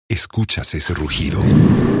¿Escuchas ese rugido?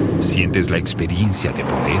 ¿Sientes la experiencia de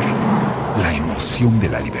poder? ¿La emoción de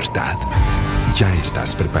la libertad? Ya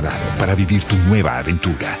estás preparado para vivir tu nueva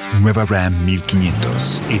aventura. Nueva Ram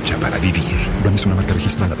 1500, hecha para vivir. Ram es una marca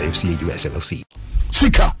registrada de FCA US LLC.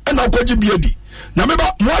 Sika, ena kwaji biedi. Na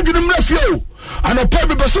meba mwadwene mrafie. Anopa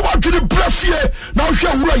me bese wadwene brafie na hwe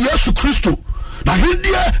awura Yesu Kristo. Na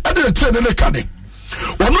hindie ede tene ne kane.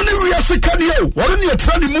 Wano ne wiase kane o, wano ne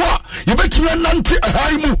etrani mu a yebetumi nante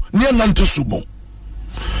ahai mu ne nante sumo.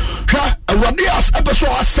 Hwa awurade as ebeso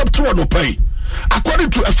accept wono pay. According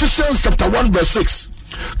to Ephesians chapter 1 verse 6.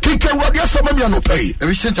 Kike awurade asamami anopay.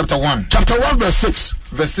 Ephesians chapter 1 verse 6.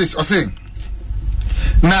 Verse 6 o say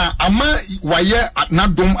na ama waye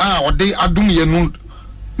nadom a ode adom ye no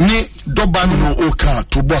ni doba no oka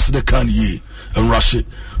to boss the kan ye enrashe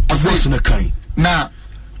to boss the kan na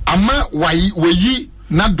ama wayi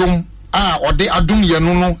nadom a ode adom ye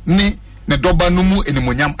no ni ne doba no mu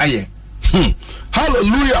enimonyam aye.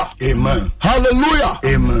 Hallelujah. Amen. Hallelujah.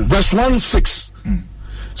 Amen. Verse 1-6.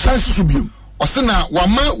 Sense subium. Osena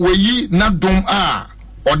wama wayi nadom a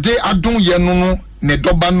ode adom ye no ne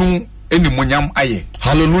doba no enimonyam aye.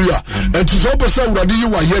 Hallelujah. And to so person urade yi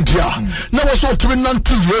wa ye dia na wo so timi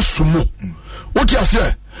nante Yesu mu. What you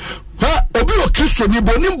say? Ha obi o Kristo ni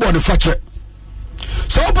boni mbode fache.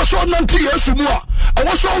 So person nante Yesu mu a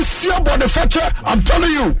wo so sia bode fache. I'm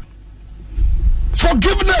telling you.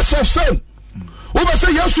 Forgiveness of sin. We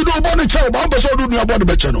say Yesu do boni che o ba person do nua bode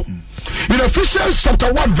beche no. In Ephesians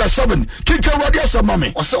chapter 1 verse 7, kike urade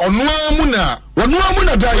asamame. O se ono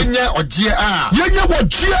amuna dai nya oje a yenya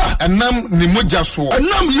wojia enam ni moja so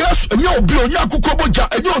enam Yesu enya obi onya akukọ moja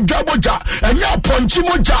enya odwa moja enya ponchi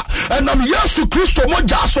moja enam Yesu Kristo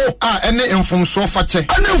moja so a ene mfomso fache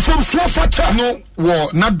no wo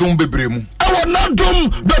nadom bebremu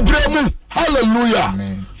hallelujah.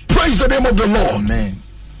 Amen. Praise the name of the Lord. Amen.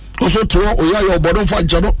 Also to oya your bodon fa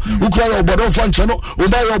nchano ukura your bodon fa nchano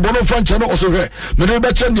oba your bodon fa nchano oso he me dey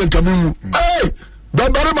be chen dey kamu eh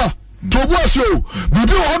bambarima tobu asio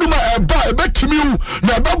bibi ho no ma eba ebetimi hu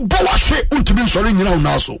na ebe bo wahwe untimi sori nyina hu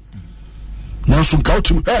naso nanso nka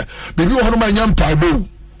utim bibi ho no ma nyam paibo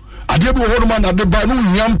ade bi ho no ma na de ba no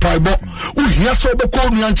nyam paibo uhia so be ko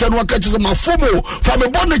nua nche no aka chise mafomo fa me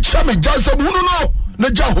bo ne cha me jansa mu no ne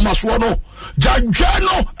ja homaso no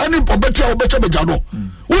jajano ani obeti a obecha beja no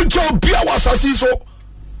unja obia wasasi so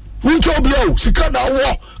unja obia o sika na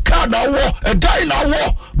wo ka na wo edai na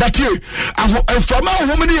wo but here enfama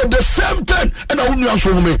homini the same thing and a hunu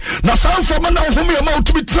so humi na san fama na humi ma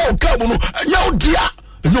utumi tra ka mu no enya odia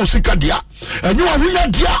enya sika dia enya ahunya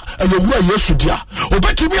dia enya wu Yesu dia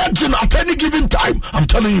obetimi agin at any given time. I'm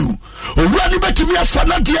telling you owura ni betimi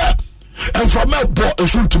afana dia enfama bo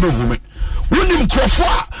esuntumi humi unim krofo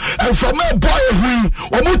and from a boy who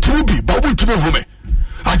omutubi ba omutubi home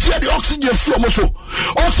ajia the oxygen so omoso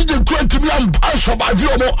oxygen grant me and survive you.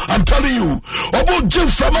 I'm telling you omo gym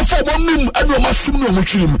from a form onum and omasum no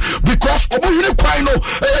omutwim because omohwene kwan no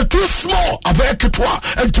too small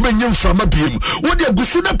abeketwa and to menyim from a beam wo de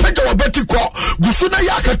gusu na pagya wa betiko gusu na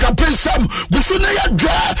yakaka pensam gusu na ya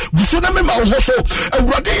dwa gusu na me ma wo so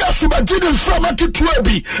awurade ya suba gidin from a ketwa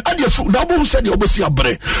bi ade fu na bo se de obosi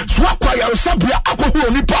abre so akwa ya sabia akohu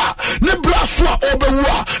onipa ne bra so a obewu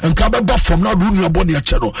a nka beba from na do nua body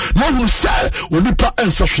no hu say onipa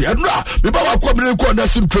ensa hwe enra me ba wa kwa me ko na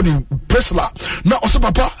sim training presla na o se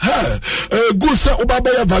papa go say oba ba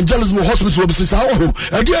evangelism hospital be say how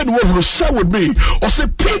e dey no hu share with me o say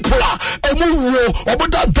people emu wo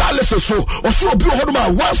oboda dialysis so o so obi ho no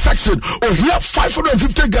one section o here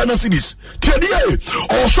 550 Ghana cedis tdie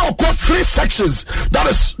o so ko 3 sections that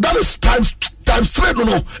is times 3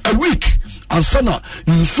 no a week and sana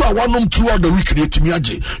insu a wanom throughout the week retimi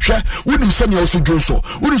age hwe wonim sane o se dwonso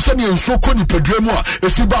wonim sane ensu ko ni padua mu a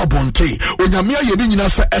esi ba bonte onyame aye ni nyina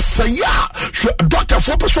se esaya hwe doctor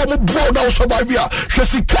for person mo bro na survive ya hwe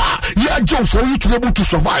sika ya job for you to be able to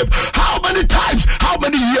survive. How many times, how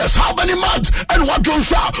many years, how many months and what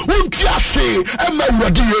dwonso wontu ahwe ema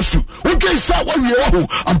urade Yesu wontu isa wa wie wo.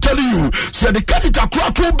 I'm telling you say the catheter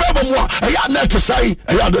kra to be mo a ya na to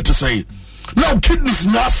say now kidneys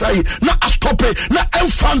na say na stop na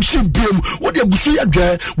function beam what the gusu ya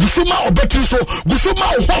dwa gusu ma obeti so gusu ma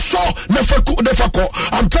hoso nefako.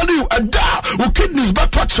 I'm telling you ada kidneys ba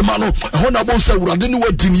touch man ho na bo say urade ni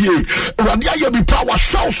wadini ye urade ya be power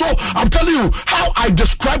show. So I'm telling you how I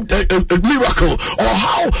describe a miracle or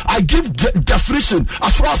how I give definition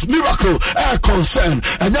as far as miracle concern.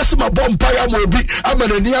 And yes my bomb empire mo bi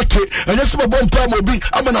amana ni ate and yes my bomb empire mo bi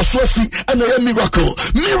amana sosi and a miracle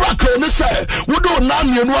ni say we do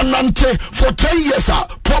nanye no nante for 10 years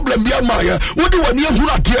problem be my what do you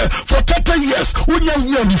want here for 30 years when you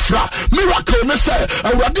miracle ne say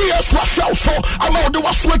awurade yes wa so ama ode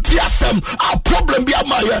wa so tiasem a problem be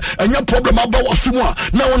my and your problem about wasuma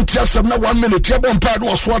na won tiasem na 1 minute e bon pa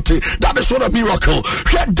no so ate that is what a miracle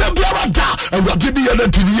hwe de biara da awurade bi ye na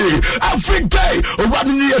tinie every day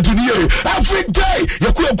awurade ni ye tinie every day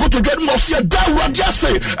you go to get more see da awurade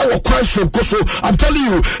say e wo question koso I'm telling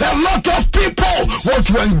you a lot of people want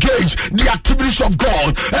to engage the activities of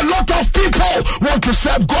God. A lot of people want to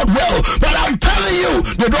serve God well, but I'm telling you,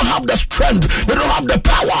 they don't have the strength, they don't have the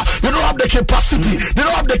power, they don't have the capacity, they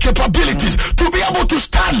don't have the capabilities to be able to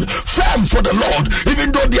stand firm for the Lord,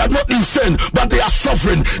 even though they are not insane, but they are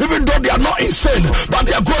suffering, even though they are not insane, but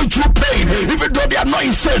they are going through pain, even though they are not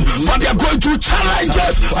insane, but they are going through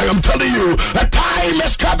challenges. I am telling you, a time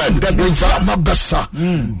is coming.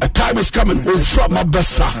 A time is coming.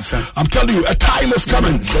 I'm telling you, a time is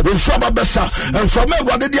coming. And from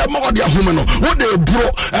everybody, they are more than human. What they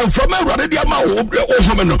broke, and from everybody, they are more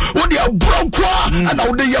human. What they are broke, and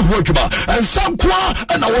now they are working. And some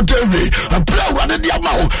and now they are broke, they are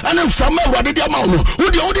more. And then from everybody, they are more.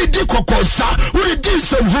 What they only did, what they did,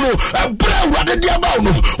 some who are broke, they are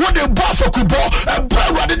more. What they bought for Kubo, and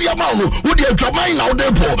broke, they are more. What they are Jamaican now,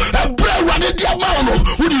 they bought, and broke, they are more.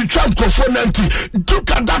 What you try to look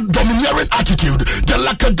at that domineering attitude, the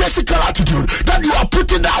lackadaisical attitude that you are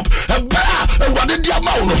putting up. What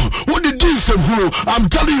did this who I'm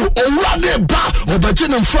telling you, run ba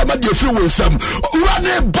obagin and from the few with some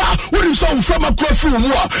run ba what is on from a coffee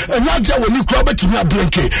more and not when you crowd to me a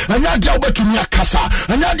blanket and not to me a casa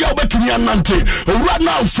and not to me a nante run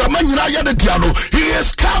now from the diablo. He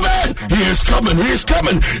is coming, he is coming, he is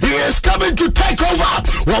coming, he is coming to take over.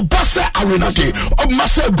 Well, Bassa Arinati of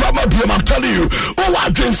Massa Grandma Biam, I'm telling you, I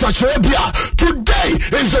drink such a beer. Today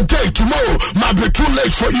is the day, tomorrow might be too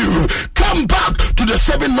late for you. Come back to the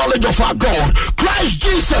saving knowledge of our God. Christ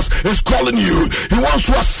Jesus is calling you. He wants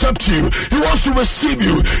to accept you. He wants to receive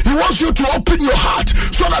you. He wants you to open your heart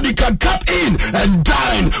so that he can come in and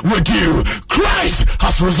dine with you. Christ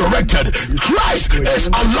has resurrected. Christ is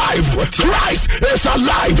alive. Christ is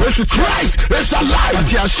alive. Christ is alive.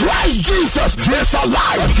 Christ Jesus is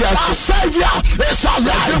alive. Our Savior is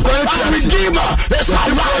alive. Our Redeemer is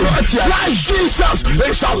alive. Christ Jesus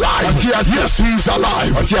is alive. Yes, he is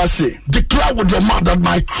alive. Declare with your mouth that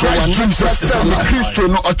my Christ Jesus is alive.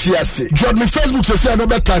 Join me Facebook to say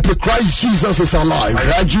another type of Christ Jesus is alive.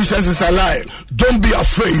 Christ Jesus is alive. Don't be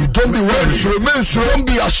afraid. Don't be worried. Don't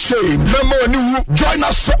be ashamed. Join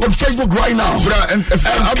us on Facebook right now and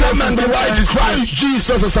come and write Christ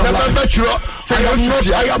Jesus is alive.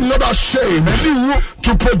 I am not ashamed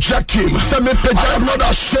to project him. I am not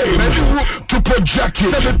ashamed to project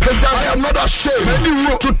him. I am not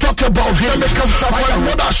ashamed to talk about him. I am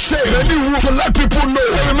not ashamed to let people know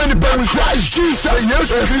that Christ Jesus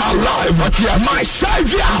is alive. My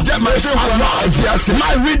Savior is alive.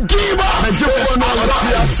 My Redeemer is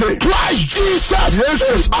alive. Christ Jesus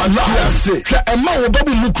is alive. Emma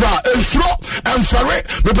Obabu Mukra Elsro and Fare.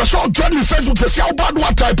 The person join me Facebook to say about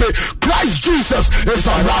what type Christ Jesus is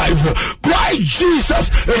alive. Christ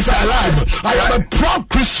Jesus is alive. I am a proud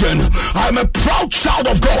Christian. I am a proud child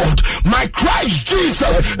of God. My Christ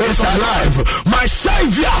Jesus is alive. My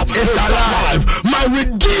Savior is alive. My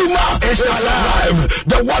Redeemer is alive.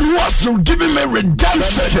 The one who has given me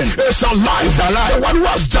redemption is alive. The one who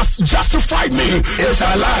has justified me is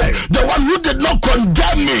alive. The one who did not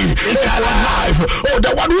condemn me is alive. Oh,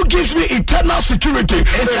 the one who gives me eternal security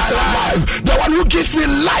is alive. The one who gives me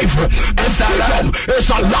life and freedom is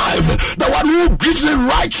alive. The one who gives me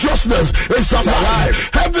righteousness is alive.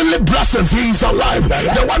 Heavenly blessings, he is alive.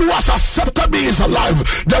 The one who has accepted me is alive.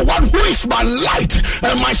 The one who is my light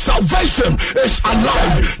and my salvation is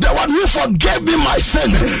alive. The one who forgave me my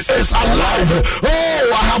sins is alive.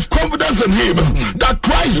 Oh, I have confidence in him that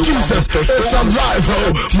Christ Jesus is alive.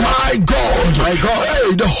 Oh, my God.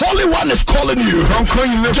 Hey, the Holy One is calling you.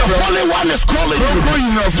 The Holy One is calling you.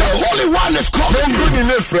 The Holy One is calling you.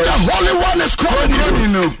 The Holy One is calling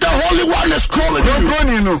you. The Holy One is calling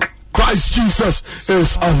you. Christ Jesus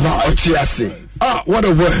is alive. Ah, what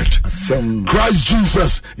a word. Christ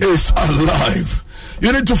Jesus is alive.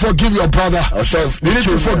 You need to forgive your brother. You need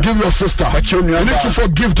to forgive your sister. You need to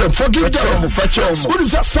forgive them. Forgive them.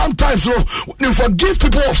 Sometimes when you forgive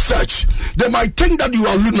people of such, they might think that you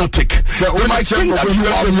are lunatic. They might think that you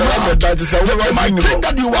are mad. They might think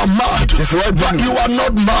that you are mad. But you are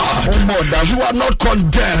not mad. You are not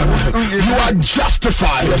condemned. You are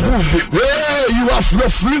justified. Hey, you have the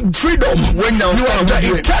freedom. You have the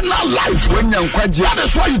eternal life. That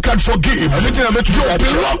is why you can forgive. You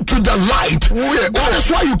belong to the light. That is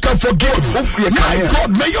why you can forgive. My God,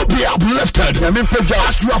 may you be uplifted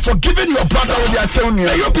as you are forgiving your brother.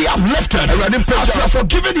 May you be uplifted as you are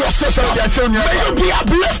forgiving your sister. May you be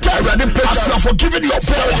uplifted as you are forgiving your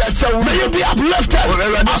boss. May you be uplifted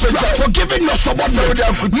as you are forgiving your subordinate.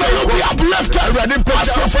 May you be uplifted as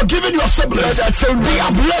you are forgiving your siblings. Be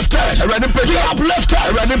uplifted. Be uplifted.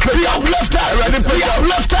 Be uplifted. Be uplifted. Be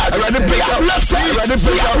uplifted. Be uplifted.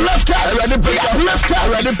 Be uplifted.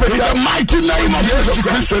 In the mighty name of Jesus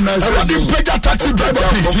Christ. Already Peja taxi driver.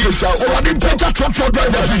 Already Peja truck driver.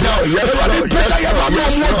 Already Peja Yamano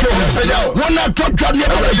Moto. One night truck driver.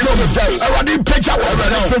 Already Peja.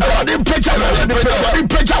 Already Peja. Already Peja. Already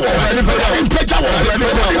Peja. Already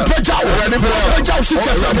Peja. Peja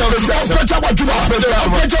Sita. Peja Wajuma.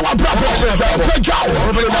 Peja Wabrabo. Peja.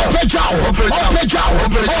 Peja. Peja.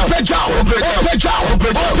 Peja.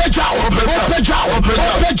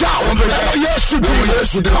 Peja. Yes,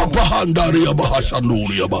 yes. Kabahandari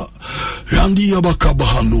Abahashanuri Aba. Yandi Aba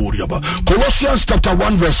Kabahanduri Aba. Colossians chapter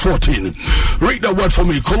 1 verse 14. Read the word for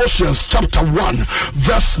me. Colossians chapter 1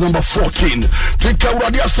 verse number 14.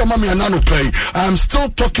 I am still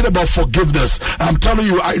talking about forgiveness. I'm telling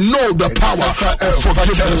you, I know the power of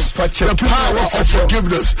forgiveness. The power of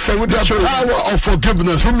forgiveness. The power of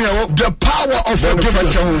forgiveness. The power of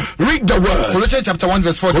forgiveness. Read the word. Colossians chapter 1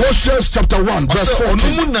 verse 14. Colossians chapter 1 verse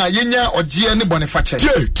 14.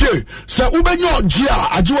 Sa ubenyo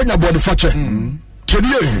ojia ajiwanya boniface.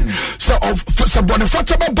 Sa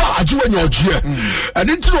boniface baba ajiwanya ojia. And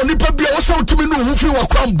into no nipa bia wo sa utimi no hufi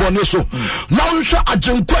wakwan bone so. Na nhwe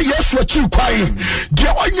ajenkwa Yesu achi kwai. De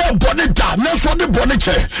onya bone da na so de bone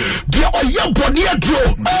che. De oya bone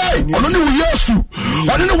adro. Ono ni wo Yesu.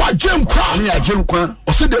 Ono ni wa ajenkwa. Ni ajenkwa.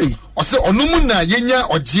 Osedei. Ose onumu na yenya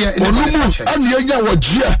ojie ene boniface. Ene yenya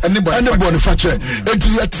ojie ene boniface.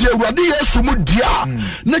 Enti yati Awurade Yesu mu dia.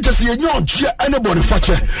 Na jese yenya ojie ene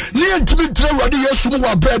boniface. Ni entimi tire Awurade Yesu mu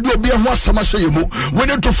wa ba bi obi ho asama hye mu. We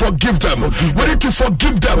need to forgive them. We need to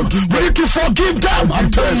forgive them. We need to forgive them. I'm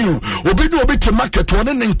telling you. Obi do obi to market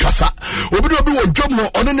one ne nkasa. Obi do obi wo dwom ho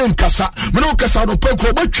one ne nkasa. Me no nkasa no pe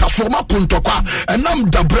ko ba twa so ma pontokwa. Enam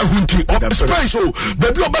dabra hunti. Space oh.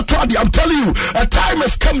 Baby obeto ade. I'm telling you. A time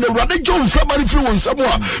has come the Awurade John family free one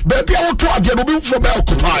somewhere. Baby I want to ade no be for be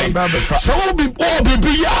occupy. So be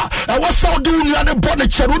ya. I was so doing you and born a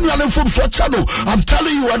channel from so channel. I'm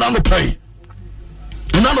telling you and I no pay.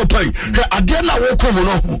 And I no pay. Ade na wo ko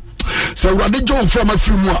no. So Awurade John family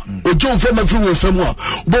free one. O John family free one somewhere.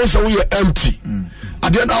 Bo say we empty.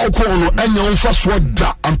 Ade na wo ko no enya unfa so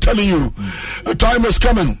da. I'm telling you. A time is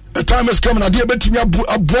coming. A time is coming. Ade betimi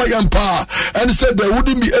aboy empa and said there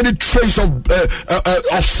wouldn't be any trace of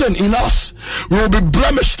sin in us. We will be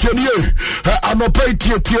blemished in you. Anopai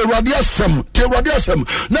tie radiasem.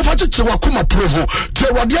 Never chiche wakuma proho. Tie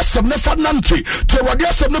radiasem never nante. Tie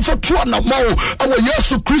radiasem never tua na mau. Our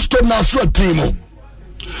Yesu Christo na so timo.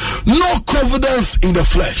 No confidence in the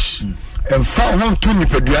flesh. And found one to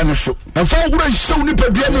Nipeduano so. And found one so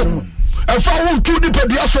Nipeduano. And found two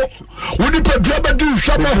Nipeduaso. When Nipeduaba do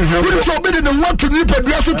Shama, we should be in the one to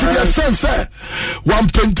Nipeduaso to their sense. One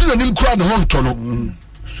pentin and in crown hontono.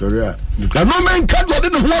 Sorry. Na no man can do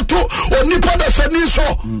the water or nipa da sani so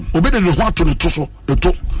obi de ne water ne to so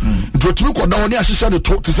to ntotimi ko da woni ahihye ne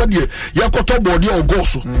to te said ye yakoto body o go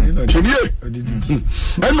so tenie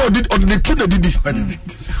and no did on the to the didi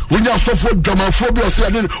when you so for dramafo bi o se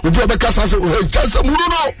ade obi obeka sa se jasam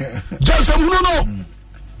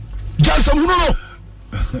huno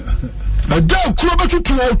no da kuro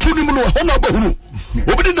betutu o tuni mu no ho na ba hunu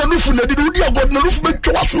obi de nanufu na didi odi agod nanufu be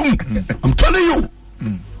twa so I'm telling you.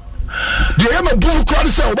 The aim of Bull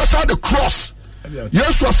Cross was the cross.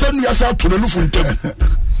 Yes, was sending us out to the Lufuntem.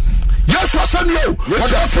 Yes, was sending you.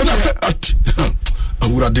 What else can I say?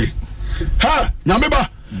 Awurade. Ha, Nameba.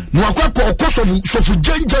 No akwa course of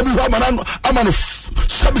Jane Amano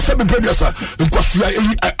 77 previous because you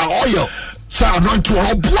are oil. Say anoint to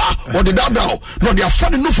or blah or the dada. No, they are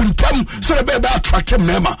funny enough in them. So the baby attract him.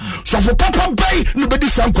 So for Papa Bay, nobody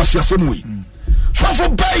some question way. So for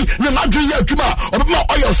Bay, no not doing your juma or my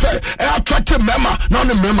oil say, I attract a mema,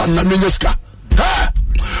 none of mema, Namiska. Ha!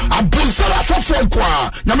 I buzzer so from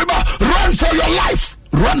qua. Nameba, run for your life.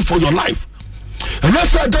 Run for your life. And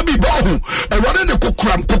yes, I Debbie Bahu, and what did the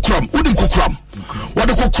kukram, wouldn't kukram. What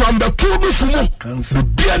the kukram, the two mufumo, the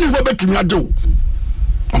beer webe to Nado.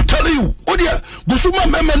 I'm telling you, oh dear, Gusuma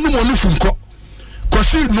mema no nufunko.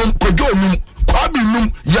 Kwasi num, kojo num, kwabi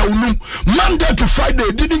num, yaunum, Monday to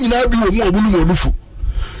Friday, didn't you know be a more nufu.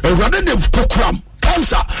 And what did the kukram?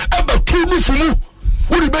 cancer eba tu no fumu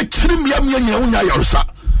wori be kiri miam nyanya wonya yaresa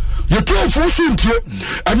you to fu so ntie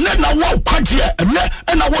and then na wo kwagye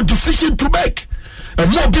and na wo decision to make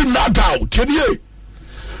and more be na doubt tie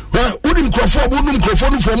wouldn't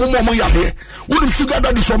microphone for mo yare wouldn't sugar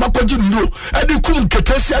daddy so makoji no e de kum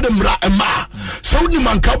ketesia de mra ema so ni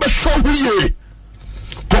manka be show ye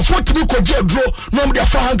comfort me koje dro no me de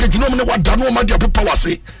fa hankage no me wada no ma de pepa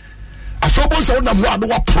wase afobo so na mo ado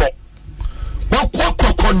wa pro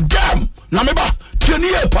wa condemn na me ba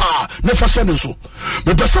tienie pa ne fa se nso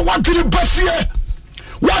me be se wa dwiri basie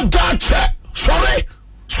wa da che sorry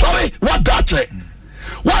wa da che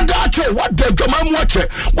what the German watch,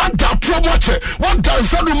 what the Trump watch, what the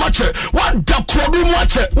Sadu watch, what the Krodu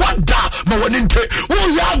watch, what the Mawaninte,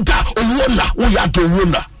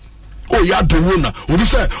 oh ya do wona obi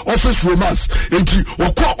say office romance enti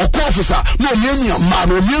okọ officer no miamia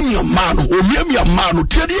man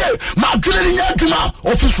tiedie ma dwene nya adwuma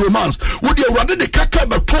office romance wodi awurade de kaka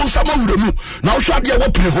be ton sama wuremu na wo hwade wo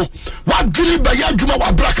pere ho wa dwene be ya adwuma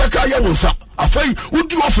wa bra kaka ya wonsa afai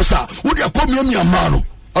wodi officer wodi akọ miamia man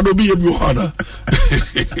adobi ye bi hana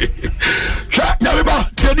sha nyabeba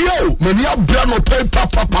tiedie mani abra no pe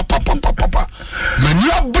papa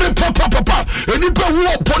mani abre papa enipa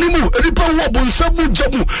wo ponimu enipa wo bonsamu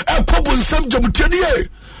jamu ekọ bonsam jamu tiedie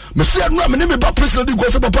Monsieur no me ba president go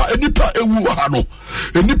say papa enipa ewu hano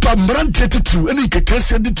enipa mbrante titru eni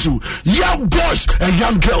ketese ditru young boys and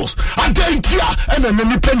young girls adentia ena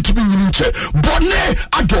enipa ntimi nyinche bone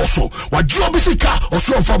adoso wajo bisika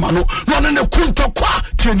oso mfama no no ne kuntokwa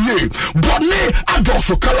tienie bone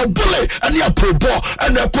adoso kalabule eni apobo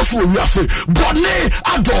ena ekoso wiase bone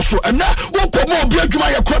adoso ena wokomo obi adwuma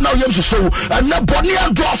ye kro na oyem so ena bone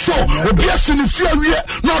adoso obi asini fia wie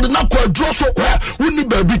no de na kwa adoso woni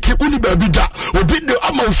baby uni baby da obi de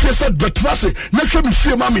ama ofie said betrase na hwe me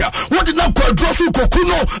fie mamia what did not call draw so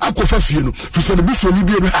kokuno akofa fie no fi se ne biso ni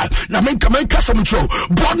bi no ha na menka sam tro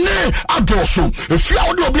bodne adoso efie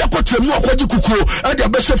wo obi akotem no akwaji kukuo e de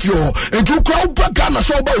be fie ho eju kwa ubaka na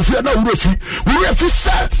so ba ofie na wuro fi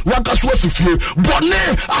se wakaso asifie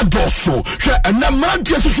bodne adoso hwe ena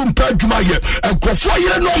mantie susu mpa adwuma ye enkofo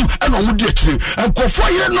yerenom ena omo de akire enkofo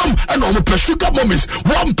yerenom ena omo sugar mommies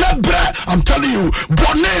one pebre I'm telling you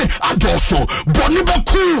bodne adoso boni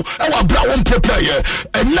beku e wa bra won prepare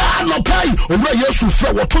na no pai owura yesu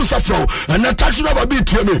fra woto safro na taxi no ba bi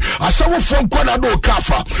tie me asawo fo nko na do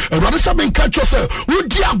kafa ewade se ben ka cho se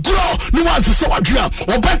wodi agro ni wan se wadua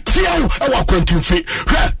obetia e wa kwantimfi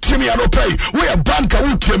hwe tie me no pai we a banker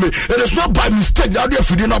who tie me it is not by mistake that they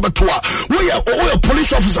feed no betoa we a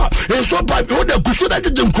police officer it is not by we the gusuda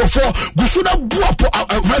gem krofo gusuda buapo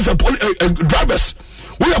drivers.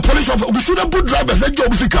 We are police officers. We shouldn't put drivers. That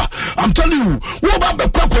job is I'm telling you. Who about the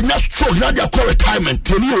clock when you're stroke? Now they call retirement.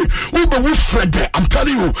 Tell you. Who be with Fred? I'm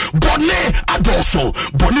telling you. Bonne adoso.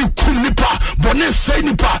 Bonne kunipa. Bonne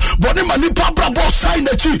saynipa. Bonne manipa. Bravo sign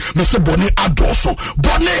the chi. Me say bonne adoso.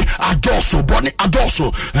 Bonne adoso. Bonne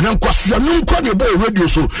adoso. And then kwasi anum kwa ni boy radio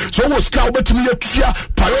so. So was cow bet me tia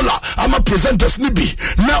Payola. I'm a presenter snippy.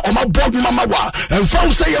 Now I'm a board mama wa. And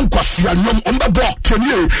found say kwasi anum on the board. Tell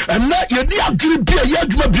you. And now you need a good beer.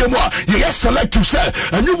 Juma biemwa ye selective say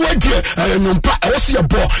and you wait here numpa I was your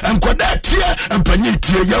boy and kwada tie and panyi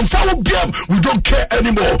tie yamfa wo biam we don't care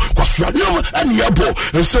anymore kwasua nyom and yabo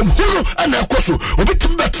and some hulu and ekoso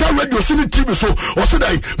obitim betra radio so ni TV so o say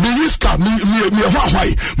dai me yiska me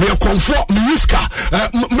hwahwai me comfort me yiska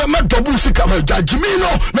me double sika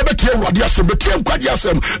jajimino na betie wade asem betie nkwaje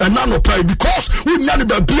asem and na no pay because we nyane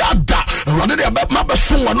ba bia da wade de ba ma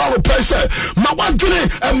beso no no pay say ma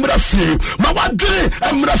wadwene emra fie ma wadwene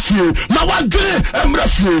emrafie ma wadwene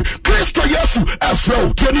emrafie Kristo Yesu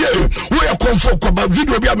afro tenie we konfo kwa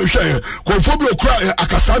video bi amehwe konfo bi okura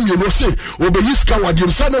akasami no se obeyiska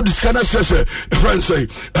wadiem sa no diskana sese friend say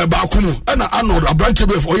ba kumu na anod abrante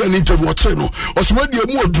be for your interview oche no o se wadie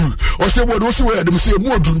mu odu o se wodi o se we dem se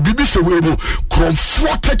mu odu bibi se we mu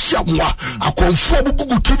konfo tachia moa akonfo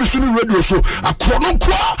bugugu TV so ni radio so akrono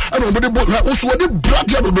kwa na obede bo o so wodi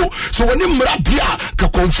bradia dodo so woni mradia ka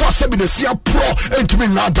konfo asabi na sia pro entimi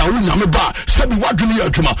na da wo nyame ba sabi wadwene ya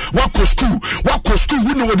adwuma wako school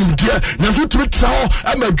woni wodi mdia na so timi trawo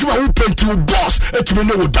ama adwuma wo penti wo boss etimi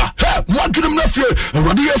ne woda he wadwene na fie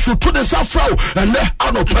awade yesu to the safraw ene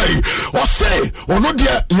anopai o say ono de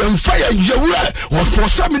yemfa ya yewura o for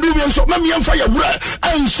sabi no wi so mam yemfa ya wura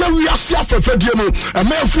anhye wi ase afafadie mu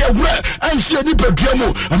amemfa ya wura anhye ni padua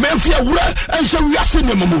mu amemfa ya wura anhye wi ase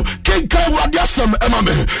ne mu kenkan wade asem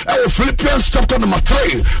emame e Philippians chapter number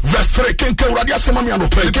 3 verse 3 kenkan wade asem am ya no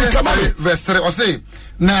pay kenkan verse 3 o say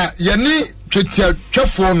na yeni twetia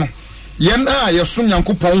twefo no yen a yesom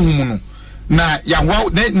Yankopɔn humu no na yawa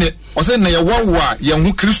ne ose na yawa wa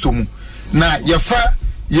yehu Kristo mu na yefa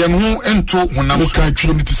yenu ento honam no kan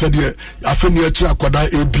trinity said ye afeni achi akwada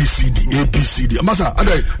abcd amasa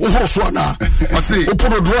adai ohoro so ana ose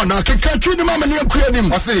opododo na keka twini mama ne akua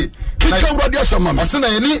nim ose keka urade asama ose na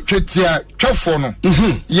yeni twetia twafo no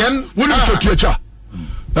yen woni twetia cha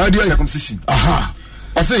adi circumcision aha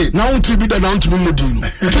ose na unti bi da na unti modin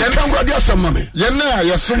keka urade asama me yen na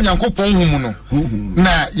yesom Nyankopon humu no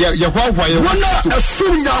na ye hwahwa ye wona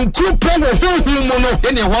esom Nyankopon humu no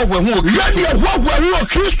yen ye hwahwa hu yen ye hwahwa hu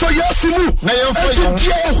Kristo Yesu mu na yen fo ye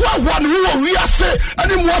dia hwahwa no hu wiase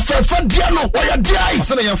ani mu afafa dia no oya dia ai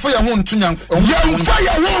ose na yen fo ye hu ntu Nyankopon yen fo ye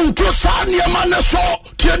hu ntu sa ne ma ne so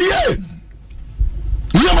tienie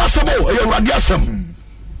yema sabo e urade asem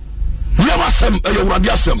yema sem e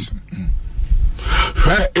urade asem.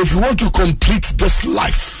 If you want to complete this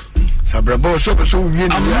life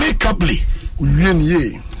amicably,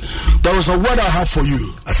 there is a word I have for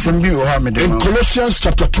you in Colossians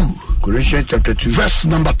chapter 2 verse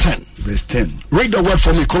number 10. Read the word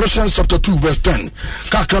for me. Colossians chapter 2 verse 10.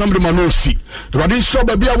 Kakanam de manosi. Radin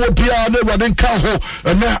shoba bia wo bia na radin ka ho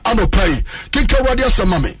na anopai. Kinka wadi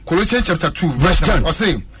asamame. Colossians chapter 2 verse 10. O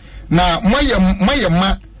say na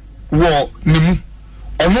mayema wo nimu.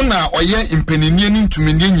 Ono na oye impenini ni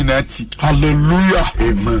ntumenie nyina ti. Hallelujah.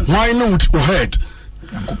 Amen. Why not head?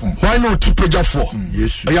 Why not to preach for?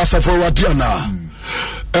 Yes. A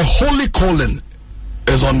holy calling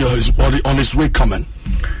is on his way coming.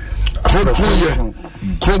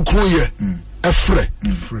 Kronkronye efre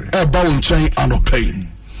eba unchen anopay.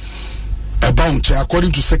 Eba unchen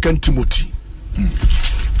according to 2 Timothy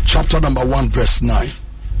chapter number 1 verse 9.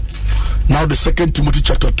 Now the 2 Timothy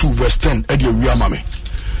chapter 2 verse 10. Edi wiamame.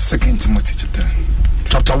 2 Timothy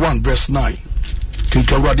chapter 1 verse 9.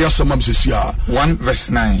 Kinka samam sesia 1 verse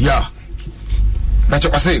 9. Yeah. But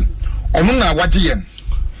I say, omuna wajiyen.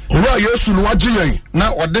 Ora Yesu no wajiyen.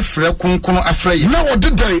 Na ode frɛ kronkron afrɛ yi. Na ode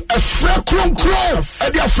dai afrɛ kronkron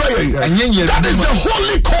e de afrɛ yi. That is the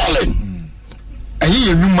holy calling. Ayi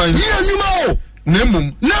enuma yi. Ye enuma o.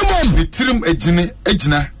 Nemum bitirim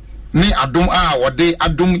ejina ne adom a wode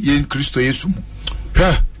adom ye Kristo Yesu mu.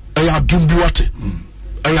 Hɛ e adom bi wate.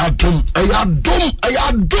 Ayadum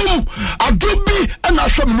bi na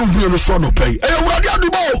hwem no hunu no so no pay urade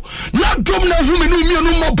adubo na dum na hunu no mi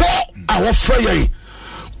no mobo a wo frɛ yen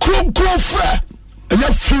kronkron frɛ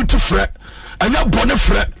enya fruit frɛ enya bone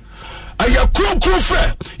frɛ aya kronkron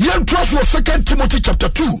frɛ yen trust wo 2 Timothy chapter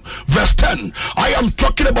 2 verse 10. I am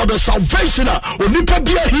talking about the salvation onipa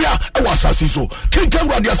bia here e wasase so kenkan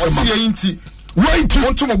urade asema yinti wait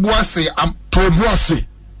wonto mo boase am to boase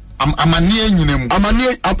amanie nyinam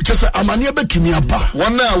amanie chese amanie betumi aba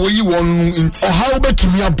wona woyi won nti ohawo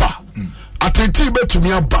betumi aba atenti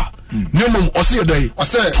betumi aba nemum ose yedai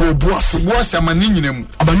to boase amanie nyinam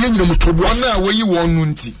to boase wona woyi won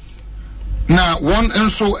nti na won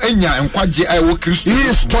enso enya enkwaje ai wo Kristo. He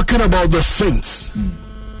is talking about the saints.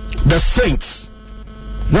 The saints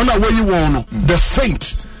wona woyi won the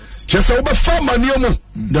saint chese obefa amanie mu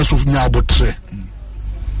that's of nyabotre.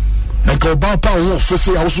 Nka oba pa wo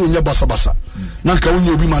fese ya wo so nya basabasa na nka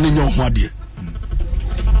wonye obi ma ne nya ho ade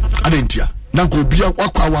adentia na nka obi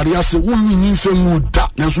akwa aware ase wonyi nsem da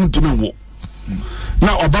na so ntime wo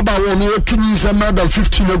na obaba wo no otumi nsem more than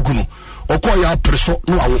 15 aguno okoya preso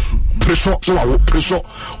no awo preso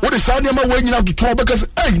wo de sa ne ma wo nyina tutu obekase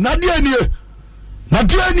na de anie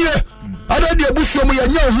ada de abusuo ya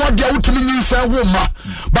nya ho ade wotumi nyinsa wo ma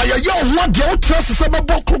ba ya ho ade wotrase se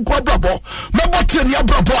mebo kokro brabo mebo tie ne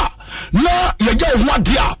brabo na ya ho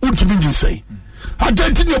ade wotumi nyinsa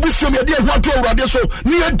adenti ne abusuo ya de ho ade awurade so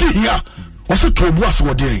ne adi hia o se tobu ase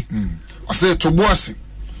wo de o se tobu ase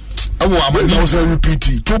awo amani o se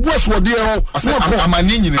repeat tobu ase wo de o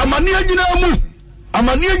amani nyina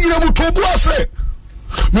mu tobu ase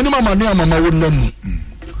minima amani amama wo namu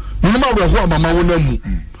minima wo amama wo namu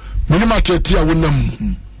minima tete a wo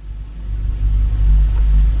namu.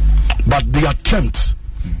 But the attempt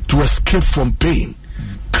to escape from pain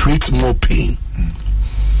creates more pain.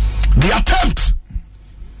 The attempt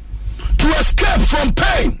to escape from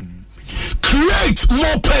pain creates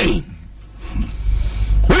more pain.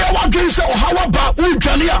 We are working so how about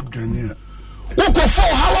Ujania? Who go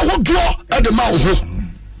for how would draw at the mouth?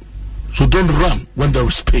 So don't run when there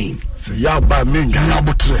is pain. So yaba me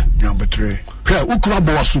nyabotre. Here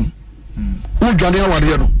ukrabo asum. Ujania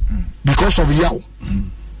wariano because of yaw.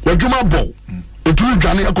 Wajuma bo. Etu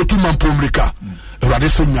ujania akotu mampomrika. Erade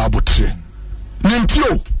se nyabotre.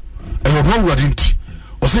 Nintio. Ewo wadinti.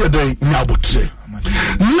 Ose dey nyabotre.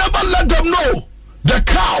 Never let them know the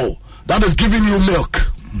cow that is giving you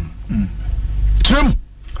milk. Jim,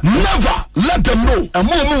 Never let them know.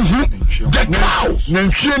 The cow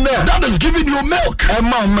that is giving you milk.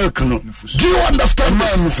 Do you understand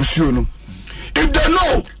this? If they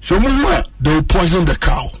know, they will poison the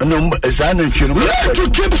cow. Learn to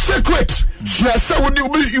keep secret.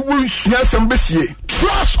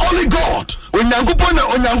 Trust only God, not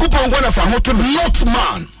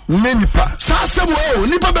man.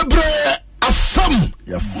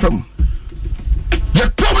 The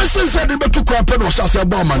promises that the metu kwa pen was as a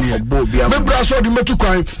bomb and yet. Members of the metu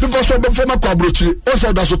crime, because of the former quabruchi,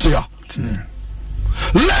 also that's what they are.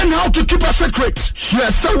 Learn how to keep a secret.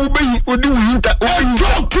 Yes, I will be and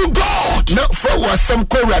talk to God. No, for some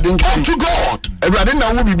talk to God. A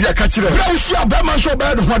radina will be a catcher. Russia, Bama, so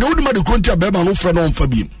bad, what would my country Bama no friend on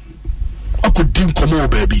Fabian? I could think come over,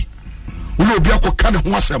 baby. We will be a kind of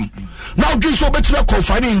wasm. Now, do so better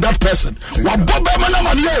confining in that person. What Bob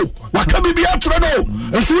Manamania, what can be a trano,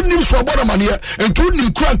 and soon news for Bonamania, and two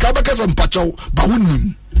new crank Cabakas and Pacho,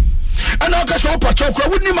 Bawunim. And I guess all Pacho,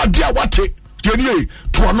 wouldn't him a dear what it. Jenny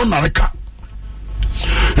to an Naraka.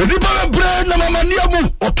 And if I bread Namaniamu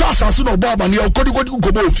or Tassassin or Babania or Codico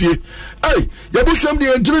Gobofie, hey, Yabusham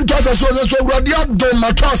the entering Tassasson, so Radia Don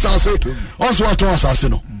Matasase, also a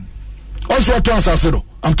Tassasino. Also a Tassasino.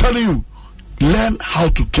 I'm telling you, learn how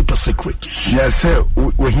to keep a secret. Yes, sir.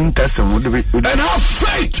 And have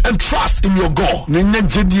faith and trust in your God. Yeah.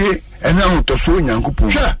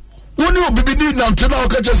 When you be need now,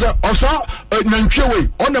 catch us, Osa, Nanchewe,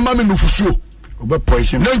 on the mammy Nufusu.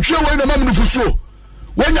 Nanchewe, the mammy Nufusu.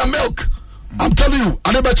 When you milk, I'm telling you,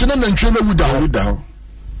 I never channel Nanchewe down.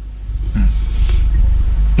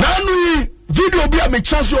 Now, video be a me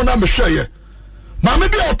chance on a share. Mammy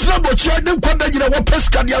be a trouble, she had them quite a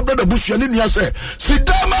pesca, the other bush, and in here say, sit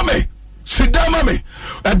down, mammy,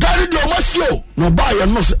 a daddy do masio, no buy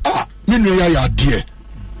and no say, Minya, dear.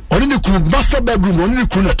 Only the crew master bedroom, only the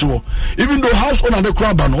crew network. Even though house owner the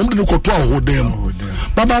crab and only the control hold them.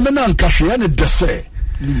 But my man and cash and it say,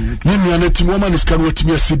 Nimi and a woman is can wait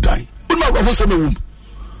me a sit die. But my brother said, "Mama,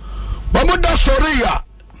 that's sorry.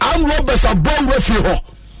 I'm robbers a born refugee.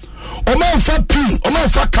 O man for pin, o man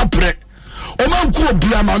for capre, o man could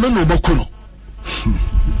be a man no bokuno."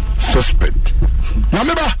 Suspect.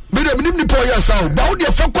 Nameba, me dem ni po ya sao. Ba o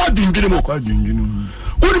dey for kwadun dwene mo.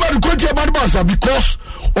 Everybody go to your because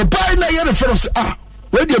Obai na yere fellows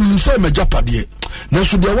where the say majapade na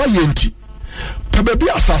so dia wa yenti pababi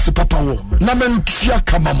asase papa wo na mentua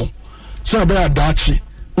kamamo say be adachi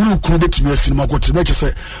uru kunu betimi asinima kwoti na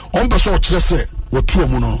say on be so kire say wotu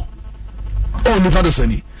omu no o ni fada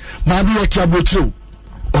sani ma bi oti abotire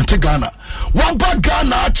on te Ghana wa ba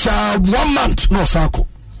Ghana cha 1 month no sako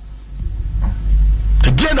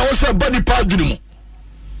the dia na wo say bani pa dwene mu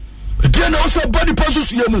Diana also body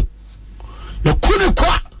passes yemu. You couldn't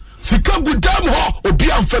quack. Sika good damn ho, Obi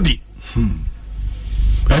and Fabi.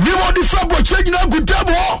 And you want the fabric changing a good damn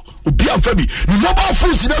ho, Obi and Fabi. The mobile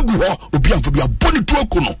phones in a good ho, Obi and Fabi, a bonny to a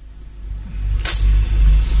kuno.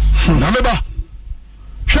 Nameba.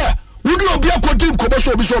 Sure, would you be a quoting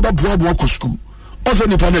commercial bishop about Buabuako school? Also,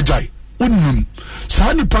 Nipanajai. Wouldn't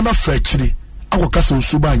Sani Pana Fetchly, our castle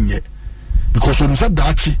Subanye. Because when said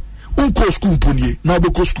Dachi. Unko school ponye na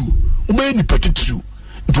obeko school ube ni petitu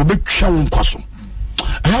nti obetwa wonkwaso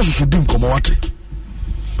aya so din komo wate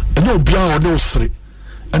ene obia o de osre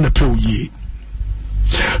ene pe oye.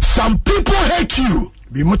 Some people hate you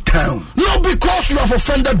not because you have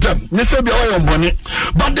offended them,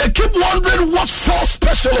 but they keep wondering what's so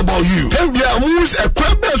special about you. That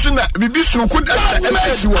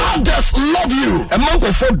makes others love you.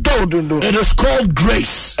 It is called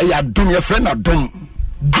grace.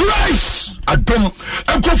 Grace.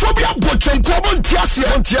 Enkophobia bochen kobo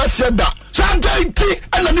ntiase da. Santi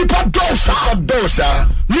and the nipa dosa.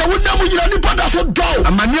 We wonam nyina nipa da so do.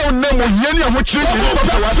 Amane onam ohia ne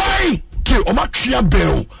ahochire Omatria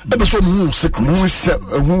bell, episode moon secret.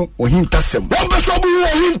 Ohintasem. One person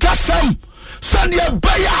ohintasem. Sadia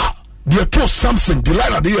Baya. The two Samson,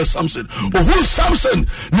 Delilah, the Samson. Or who Samson?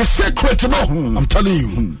 The secret, no. I'm telling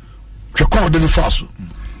you. You call the Faso.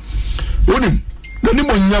 Onim. The name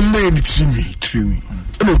of Yamne, it's me.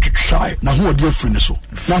 No, to try. Now, who are dear friends?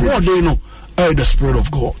 Now, who are they know? The Spirit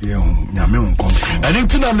of God. And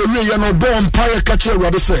anything on the way, you know, born Pire catcher,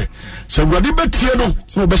 rather say, so Raddy Betiano,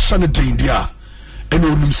 no best son of India. And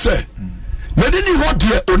on him say, Nadini what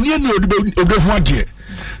dear, or near the what dear.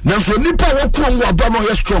 Now, so Nipa walk on what Bama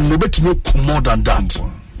is strong, no better no more than that.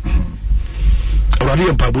 Raddy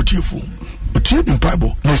and Bible to you, but here in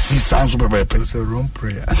Bible, no see sounds of a pepe. It's a wrong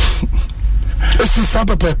prayer. It's a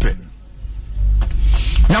sapa pepe.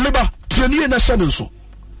 Yamiba, Tiani and a son so.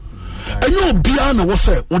 And you be on what's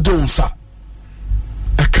a Odonsa.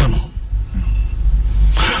 A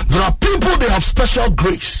There are people, they have special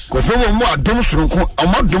grace. We are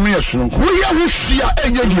who share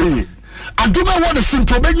any Aduma want to soon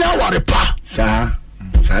to benya warepa.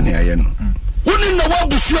 When in the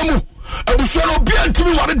Wabusiamu, I was so obedient to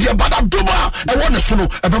me what the Abada Duma, I want to soon a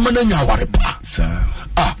Bamania warepa.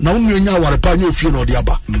 Now you know warepa, you feel no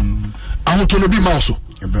diaba. I want to be Mauso.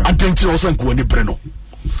 I think it was a Kuani Breno.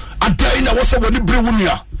 I think I was a Wani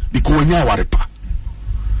Brewunia, the Kuania warepa.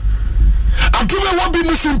 Aduma wa bi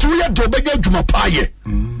musun to ya do bega djuma paye.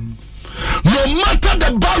 No matter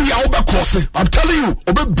the barrier over crossing, I'm telling you,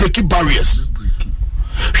 over breaking barriers.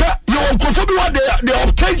 You uncomfortable what they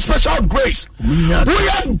obtain special grace. We are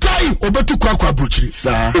dying over to Kwakwa Bruchi.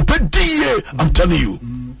 I'm telling you.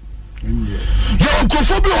 You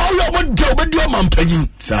uncomfortable how you want to obey your man penny.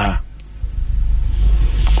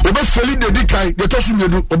 Obe feli de dikai, the tosu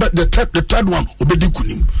menu, the third one, obe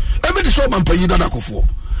dikunim. Every so man penny that akofo.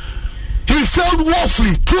 He failed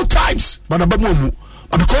woefully 2 times, but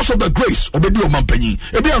because of the grace, obey your mampenyi.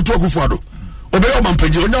 Ebi am talk for obey your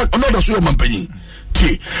mampenyi. Another so your mampenyi.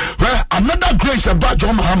 Another grace about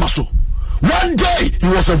John Mahamaso. One day he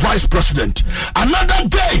was a vice president. Another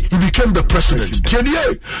day he became the president. I'm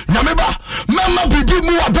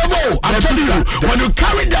telling you, when you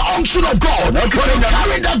carry the unction of God, when you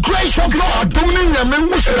carry the grace of God, it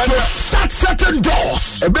will shut certain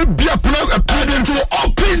doors and it will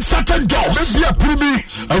open certain doors.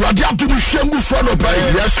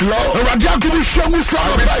 Yes, Lord.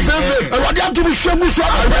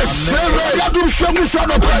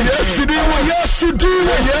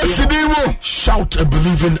 Shout a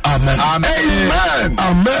believing amen. Amen.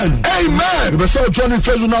 Amen. Amen. If I join in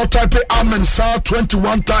Facebook now, type amen, sir,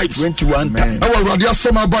 21 times. 21 times. Radia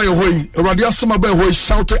Sama by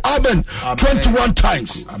shout amen 21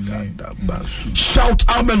 times. Shout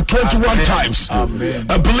amen 21 times. A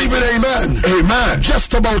believing amen. Amen.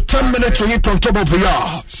 Just about 10 minutes to hit on top of the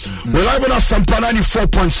hour. We're live on Asampa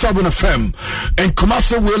 94.7 FM. In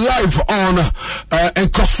Kumasi, we're live on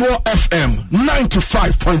Nkosua FM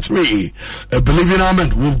 95.3. A believing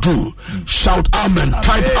amen will do. Shout amen.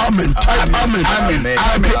 Type amen. Type amen. Amen.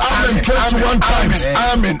 Type amen 21 times.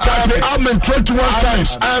 Amen. Type amen 21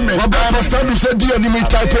 times. Amen. What Pastor Lu said, the enemy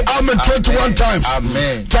type amen 21 times.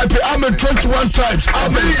 Amen. Type amen 21 times.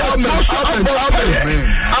 Amen. Amen. Amen.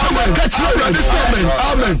 Amen. Amen.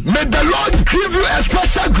 Amen. May the Lord give you a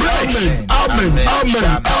special grace. Amen.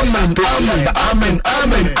 Amen. Amen. Amen. Amen.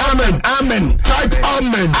 Amen. Amen. Amen. Type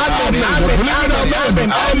amen. Amen.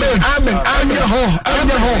 Amen. Amen. Amen. Anyaho.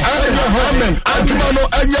 Anyaho. Amen. Ajumano.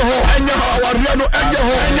 Anyaho. Anyaho. Awariano.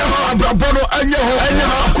 Anyaho. Anyaho. Abrabono. Anyaho.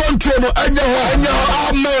 Anyaho. Kontrono. Anyaho. Anyaho.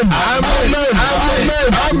 Amen. Amen. Amen.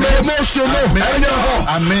 Amen. Emotional. Anyaho.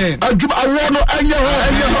 Amen. Ajum awono. Anyaho.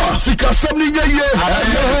 Anyaho. Sikasami ye.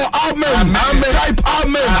 Anyaho. Amen. Amen. Type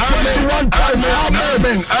amen 21 times.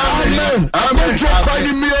 Amen. Amen. Control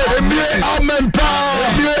crying me. Amen.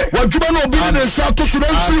 Wajumano be the Sato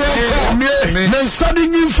Sudan free. Mensadi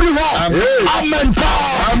in free. Amen. Amen.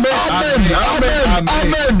 Amen.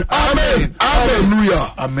 Amen. Amen. Hallelujah.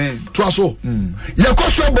 Amen. Twaso.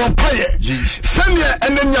 Yakoso bompaye. Senya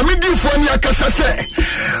enyamidi fo ni akasa se.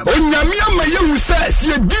 Onyame amaye hu se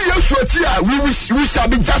ye di Yesu atia we shall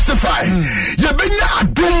be justified. Ye benya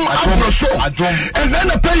adom abroso. And then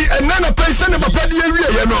a pay send papa di ye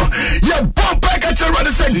no. Ye bompa ka tell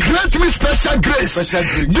say grant me special grace.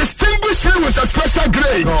 Distinguish me with a special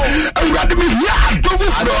grace. And rather me here adom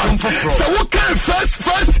for. So what can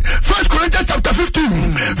first Corinthians chapter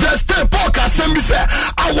 15 verse 10 Paul can say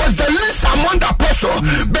I was the least among the apostles,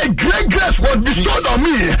 but great grace was bestowed on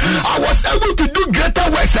me. I was able to do greater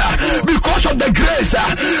works because of the grace.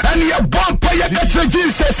 And he born by a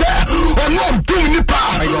Jesus on no doom nipa,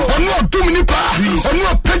 on no doom nipa, on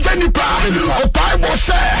no peja nipa, o Bible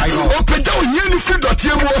say, o peja o yeni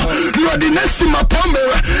fidotiemo, you are the next in my pombe,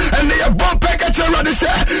 and they are born by a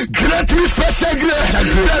say, grant me special grace.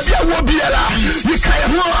 You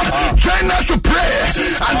can join us to pray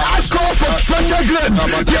and ask God for special grace.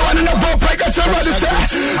 You want to know about package everybody say,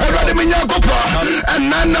 everybody me nyagopa, and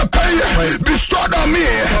none pay bestowed on me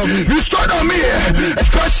a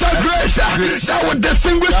special grace that would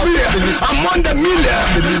distinguish me among the million,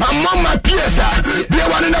 among my peers. You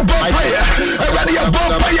want to know about pay, everybody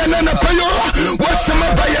about pay and none pay. What's some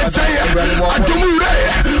pay a day? I do mure,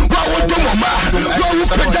 what would do mama, what would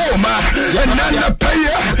pay and none pay,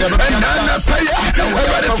 and none pay,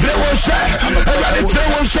 everybody Trewosha, Everybody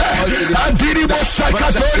Trewosha, and Diribo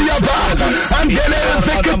Sakatoria Ba, and Dele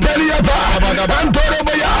Secretaria Ba, and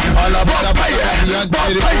Dorobaya, Bapaya,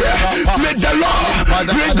 may the law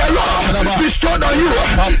bestowed on you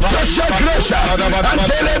special grace, and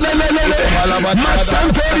Dele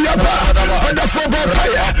Masantoria Ba, and the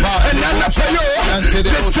Fobapaya, and Nanapayo,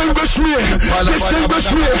 distinguish me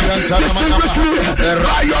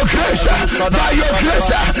by your grace,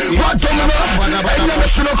 what domino, and never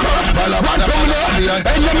smoke, what domino,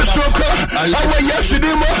 and never smoke, our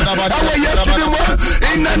yesterday,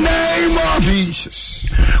 in the name of Jesus.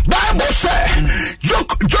 Bible say,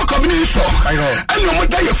 Jacob Niso, and no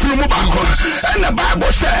matter your full mobile, and the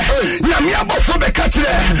Bible say, Yamiabo for the catcher,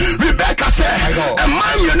 Rebecca said, and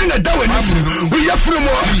man, you're in a down we are from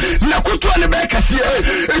Nakutu and Rebecca.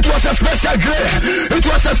 It was a special grace,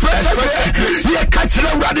 here catching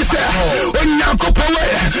a radical, when Yanko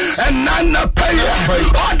Power, and Nana Payer,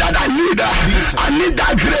 all that I need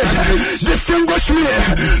that grace, distinguish me,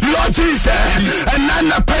 Lord Jesus, and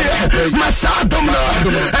Nana Payer, my son Domino.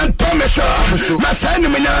 And Thomas, my son, I'm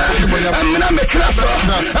not a class,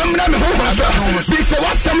 I'm not a home. We say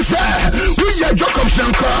what some say, we are Jacobson,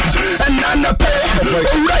 and Nana Pay,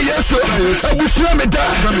 Urayaso, Abushameda,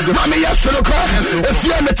 Mamma Yasuka,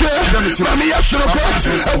 Fiamata, Mamma Yasuka,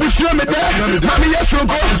 Abushameda, Mamma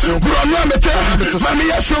Yasuka, Brunometa, Mamma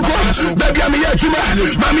Yasuka, Bagamia Juma,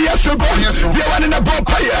 Mamma Yasuka, they want in a bob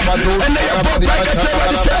fire, and they are bob like a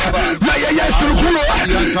Maya Yasuku,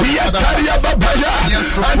 Yataria Babaya.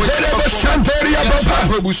 And there was Shanteria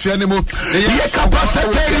Baba,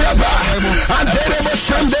 Yakapasateria Ba, and there was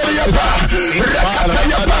Shanteria Ba,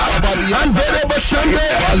 Rakapayaba, and there was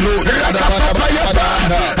Shanteria,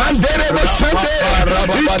 Rakapayaba, and there was Shanteria,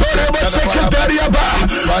 Victoria was Secretaria Ba,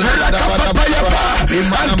 Rakapayaba,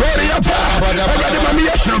 and Doriaba,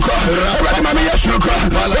 Radimamia Suko, Radimamia Suko,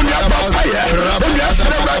 Unyapaya,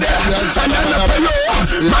 Unyasrabada, and Anapayo,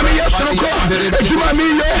 Mamia Suko,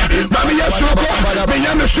 Mamia Suko,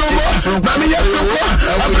 Minyame Sumo, Mamia Suko,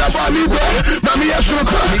 Abrahamibo, Mamia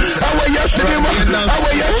Suko, our yesterday,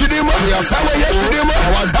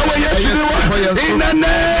 in the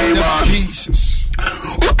name of Jesus.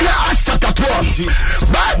 Okay, Acts chapter 12.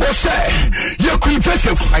 Bible say, you could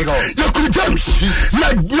Joseph, you could James,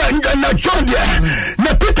 na John there,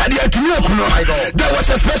 na Peter there to know. There was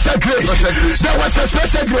a special grace.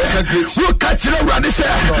 Who catch the radical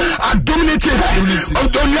and dominate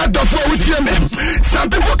some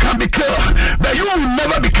people can be killed, but you will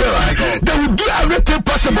never be killed. They will do everything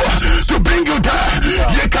possible to bring you down.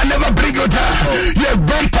 They can never bring you down. You're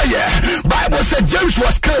vampire. Bible said James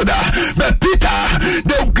was killed, but Peter,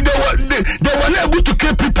 they were not able to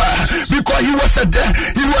kill Peter because he was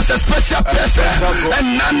a special person.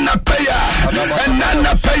 And Nana Paya.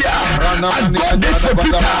 And God did for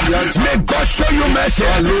Peter. May God show you mercy.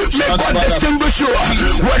 May God distinguish you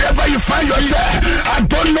wherever you find yourself. I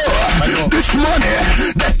don't know. This morning,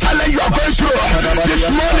 the challenge you are going through. This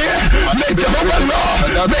morning, may Jehovah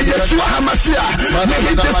Lord, may Yeshua HaMashiach, may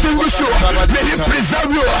He distinguish you, may He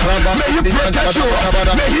preserve you, may He protect you,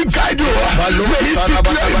 may He guide you, may He secure you.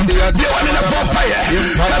 They want in a bonfire.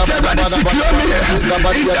 That's everybody secure me in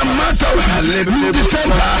the month of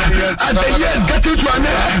December, and the year is getting to an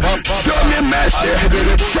end. Show me mercy,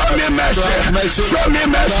 show me mercy, show me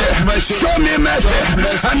mercy, show me mercy,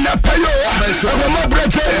 and I pay you. More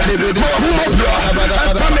bread, more blood,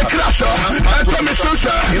 and come a crash, and come a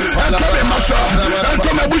social, and come a muscle, and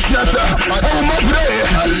come a bushness, and more bread,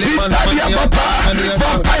 Italia Papa,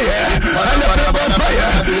 Vampire, and a vampire,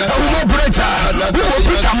 and more bread, who will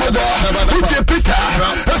put a mother, who will Peter,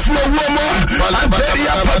 if no woman, and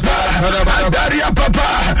Daria Papa, and Daria Papa,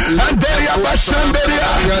 and Daria Bashandaria,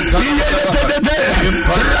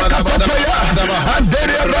 Rakapapaya, and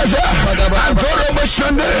Daria Raja, and Doro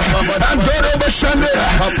Bashande, and Doro Bashande,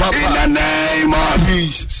 in the name of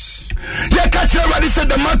Jesus. Yeah, catch already said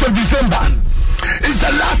the month of December. It's the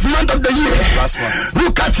last month of the year. Who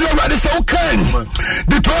catch you already say, okay.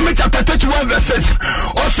 Deuteronomy chapter 31 verses.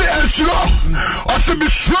 Also and strong. Also be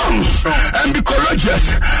strong and be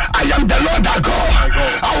courageous. I am the Lord our God.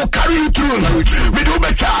 I will carry you through. We do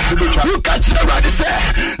better. Who catch you already say,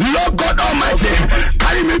 Lord God Almighty,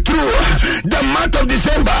 carry me through the month of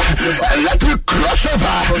December and let me cross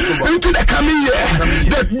over into the coming year.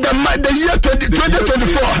 The year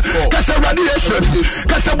 2024. Kasa radiation.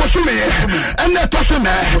 Kasa bosumi. And that person,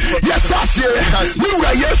 yes, you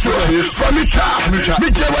are yes, from it.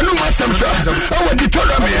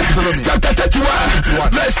 Chapter 31,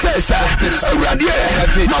 verse 6,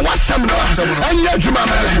 ma wasam no anya juma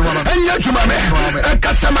me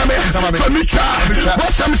kasama me famicha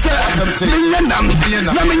wasam se minyanam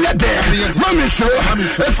na minyade mami so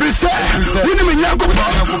efrise wini minyagopo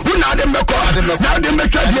una de meko na de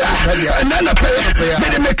mekadia enana pe me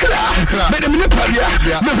de mekra me de miniparia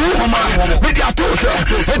me huhoma me de atoso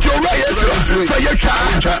eti owa yesu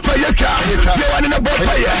fayecha me wani na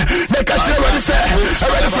bopaye me katre wani se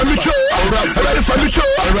ready for me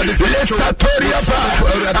show let's satoria ba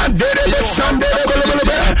and dere le sande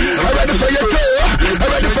ready for your show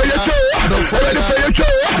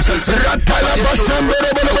ratala basande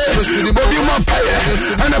obi mo paye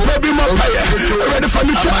and a problem mo paye ready for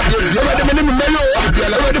me show ready me meyo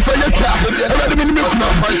ready for your show ready me kuno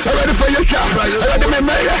ready for your show ready me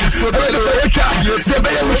meyo ready for your show the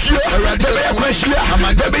be musio the be question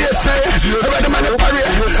the be say ready man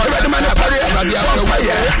paye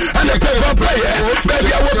and a paper paye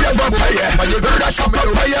baby I will be a paye raka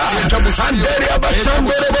paye and there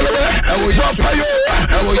abasande paye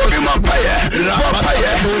obi mo paye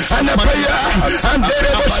and a paye and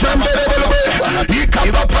there abasande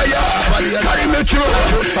ikaba paye carry me through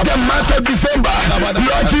the month of December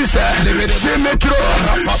Lord Jesus see me through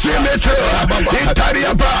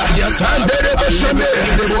itariaba and there abasande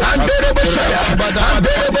and there abasaya and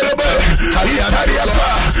there itariaba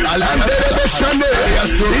and there abasande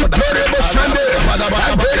itariaba sande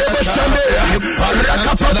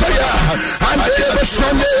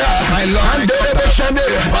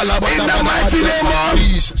in the mighty name of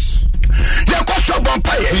Jesus. Yakoso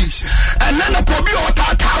bompaye and nana pobi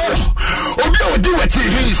otatawo obi odi wati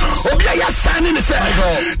obi ayasani ni say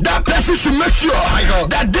that person should make sure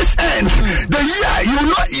that this end the year you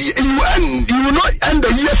will not end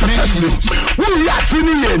the year successfully. We are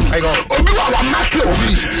finishing obi wa market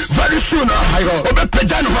very soon obi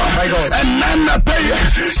pejano and nana pay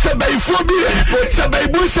say fobi say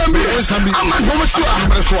busambi aman homoso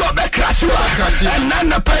obi crash and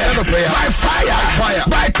nana pay by fire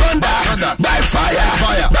by thunder by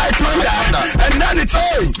fire, by thunder, and then it's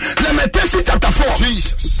Lamentations chapter 4.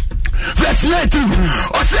 Jesus. Verse 19,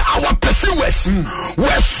 or say our pursuers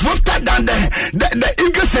were swifter than the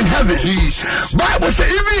eagles in heaven. Bible say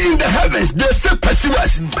even in the heavens they say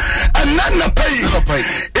pursuers, and none pay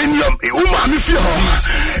in your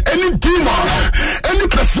any demon, any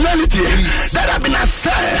personality that have been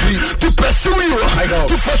assigned to pursue you,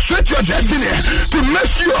 to frustrate your destiny, to make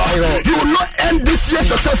sure you will not end this year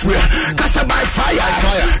successfully. Cause by fire,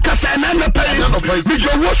 cause none pay. Me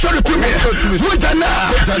your worship to me.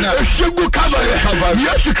 Shugu Cavalry,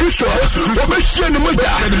 yes, Christo, Obeshian Muda,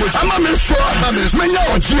 Amameso, Menya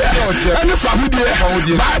Ojia, and the family.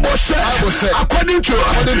 Bible says, according to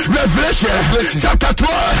Revelation chapter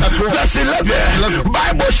 12, verse 11,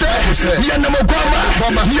 Bible says,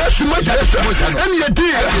 Yanamogama, yes, and your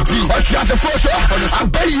dear, or Chapter 4,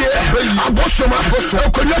 Abaye, Abosoma,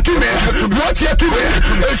 Okonatume, what yet to me,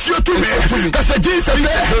 shoot to me, because Jesus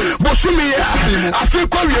said, Bosumia, I feel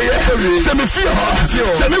Korea, Semifio,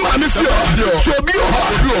 so be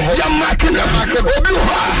your marking obi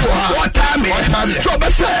what time so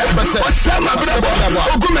bese osama brabo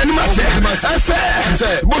ogumen mase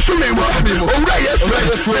say bosumi owura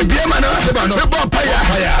yesu ebiema na be bopaya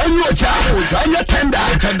anyu oja anya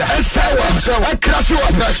tender esawa akraso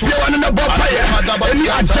be wan na bopaya any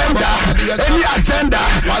agenda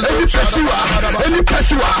any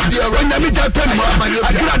pursuer when me jatonimo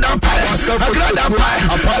agrada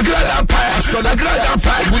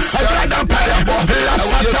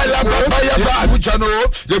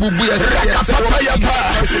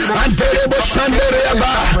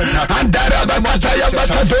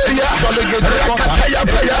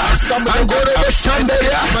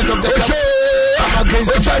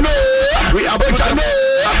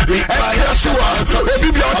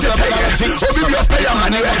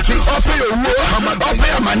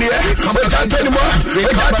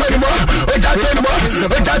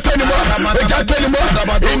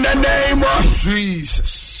in the name of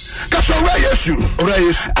Jesus. Kaso ora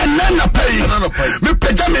Yesu anana pay me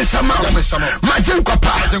pejame sama majin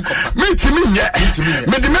kopa me timi nye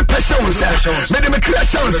me de me pese wonsa me de me kra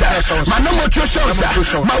wonsa ma no moto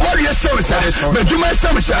wonsa ma warrior wonsa me djuma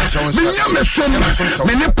wonsa me nya me som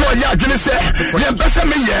me ne po ya adwene se me pese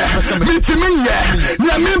me ye me timi nye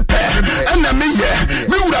na me pe na me ye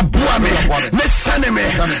me wura boa me ne sane me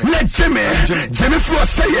ne jeme fu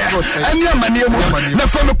seye ani amane mu na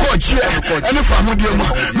fa me ko chie ani fa ho die mu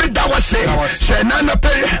me da say nana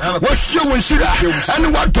pay was you and Sira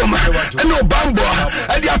and what Tom and no bambo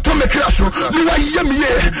and the atomic class no yam ye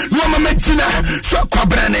no magina so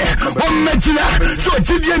quabrane one magina so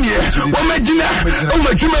Gideon one magina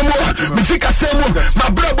my jumamo Mithika Semo my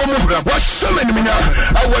brother was so many mina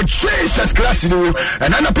our Jesus class you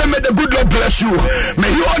and I pray may the good Lord bless you,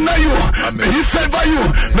 may he honor you, may he favor you,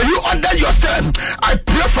 may you order yourself. I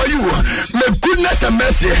pray for you, may goodness and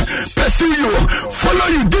mercy pursue you, follow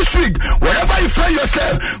you this week. Wherever you find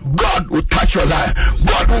yourself, God will touch your life,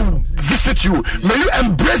 God will visit you. May you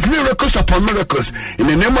embrace miracles upon miracles. In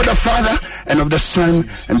the name of the Father and of the Son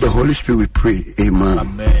and the Holy Spirit we pray.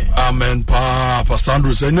 Amen. Amen. Pastor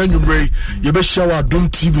Andrews, and then you may shower Doom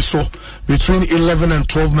TV so between 11 and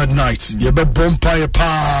 12 midnight. You be bumpire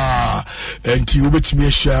pa and you bet me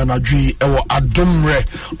share na dwi ewo adomre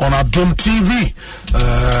on Adom TV.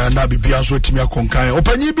 Na bibia so timi akonkan.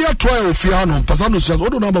 Opanyi bia toy ofia no Pastor Andrews,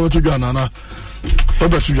 odo number to dwa na.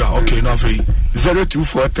 Okay, now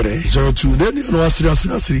 0243 02 then you know 14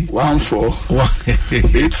 85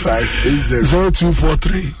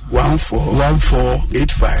 0243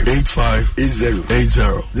 85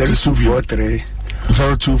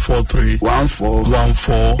 0243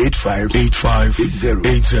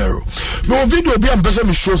 85 no video bi am pese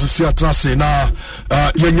me show se atrase na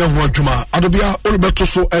yenya ho adwuma adobia orubeto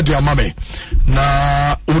so e de amame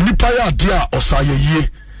na onipa ya de a osayeye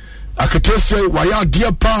aketese waya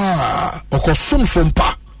de pa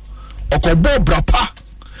okosomsompa okobobra pa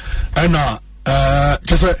ena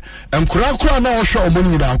kese enkura na ohwe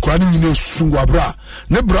omoni na enkura ni nyina esu wabra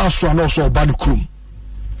ne bra so na so oba ne krum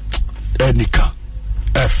enika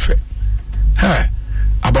efe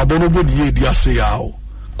ababono bo ni edi ase yawo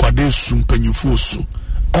kwade su mpanyifo su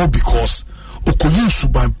all because okoyi su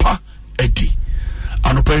banpa edi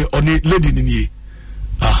anope oni lady ni nie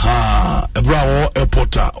ebra wo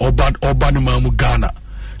airporta oba ni mamu Ghana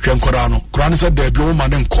hwenkora no kran se da bi o ma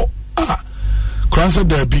ne nko kran se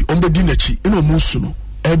da bi on be di nachi ino musu no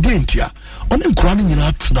edi ntia oni nkora ni nyina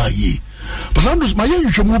atena yi pasandus ma ye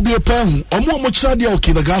hwehwemu bi epa hu omo kira dia o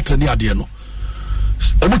kindergarten ni ade no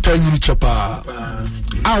omo tanyini chepa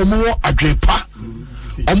omo wo adwepa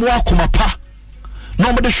omo akoma pa na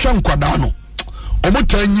omo de hwe nkwada no omo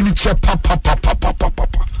tanyini chepa pa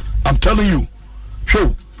I'm telling you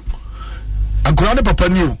show agorane papa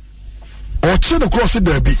ni o che no cross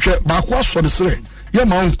there bi hwe ba ko aso ne sere ye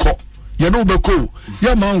ma onko ye no beko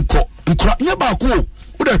ye ma onko nkra nye ba ko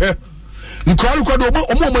o de hwe nkra ko do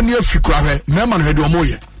omo ni afikura hwe mema no hwe de omo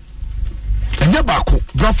ye enye ba ko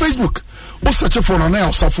bra Facebook o search for na na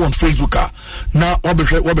osafo on Facebook na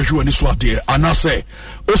wabehwe wani so ade ana say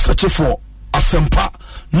o search for Asempa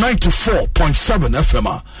 94.7 FM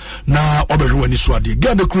na wabehwe wani so ade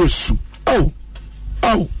get the cruise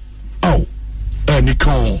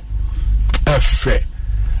Nikon efe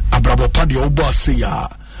abrabo pa de obo ase ya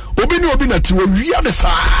obi na ti wo wia de sa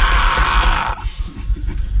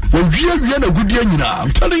wo wia na gudie nyina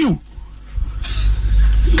I'm telling you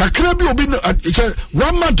kakra bi obi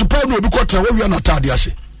 1 month pa no obi kwota wo wia na tade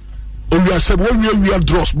ase o wia se wo wia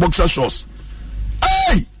dross boxer shorts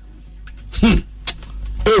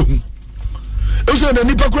say na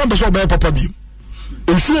nipa kura mbeso ba papa bi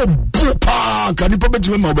enso bu pa ka nipa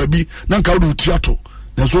betime ma obabi na nka wo tiato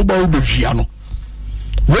na so ba wo bevia no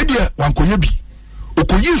we dia wankoye bi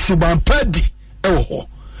okoyi suban padi ewo ho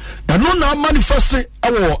na no na manifest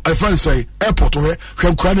ewo friends say airport we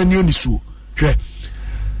hwenkura na ni onisu hwe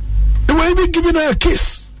they were even giving her a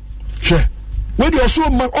kiss hwe we dia so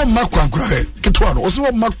on makwankura he ketwa no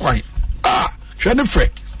so makwan hwe ne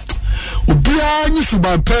fe obia nyi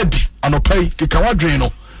suban padi anopai kekawadwen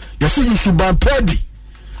no yesi yusuban padi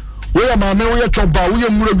we ma me we choba we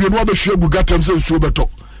nwura wie no abehwe gugatam se nsuo beto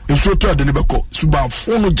nsuo to ade ne beko suban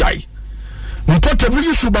fo no jai mpota mi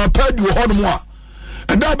yusuban padi wo hono mo a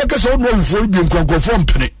eda beka se ono wufo bi nkwankofo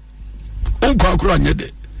mpene onkwa akura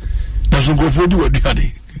nyede na so nkofo di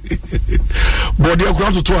waduane body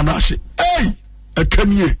akura to anahye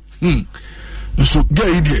akanie nso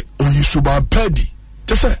gai die o yusuban padi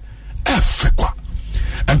tese efekwa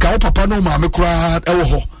nka wo papa no ma me kura ewo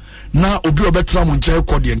ho na obi obetra mo nche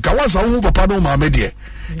ekode nka wansa wo papa no ma me de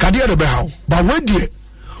ka de be hawo ba we de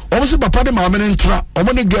o se papa de ma me ntra o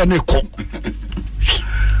mo ne ga na ekọ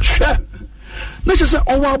hwe na che se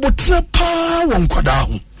o wa abotre pa won kwada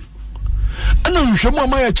ho ana nhwe mo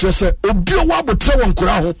ma ya kire se obi o wa abotre won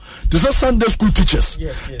kwada ho to say Sunday school teachers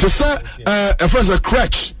to say friends a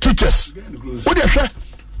crèche teachers wo de hwe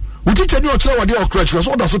wo teacher ni o kire wo de o crèche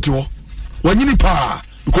so da so te wo wanyini pa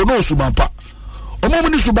ko no subampa omo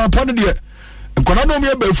ni subampa ne de nkona no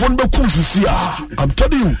me be phone be ku sisi I'm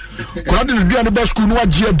telling you kona de dia ne be school no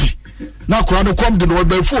agye adi na kora no kom de no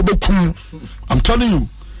be fu obekum. I'm telling you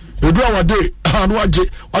edu awade anu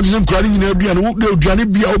aje nkura nyina aduane wo de aduane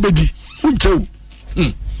bia obedi unchew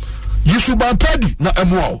Yisu ba pedi na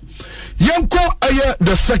emuao yenko aye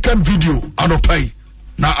the second video anopai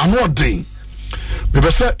na anodin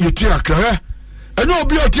bebe se yeti akra enye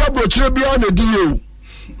obi oti abrochire bia na di ye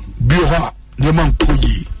bi ho ne man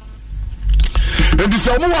koyi endi se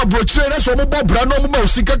omo abrochire na so omo bobra na omo ba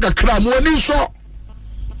osika kakra mo ani so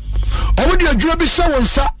omo di adwuma bi hye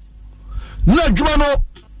wonsa na adwuma no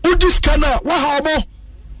udi scanner wa ha omo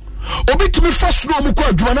obi timi fast no omo ko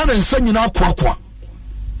adwuma na nsa nyina akwa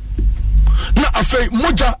na afei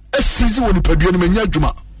moja esizi woni padua no manya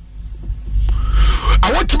adwuma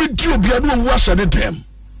awotimi di obia no wu ahye ne dem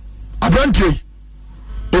abrantie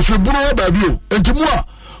ofiri buno ba bio entimu a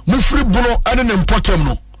mufiri buno ane ne important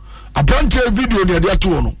no abrantie video ne ade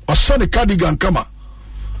ato no ahye ne cardigan kama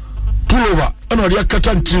pullover ene ade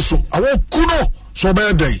akata ntiri so awo kuno so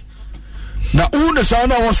ba dai na une sa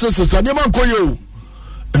na wo sese nyema nkoye o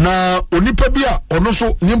na onipa bia ono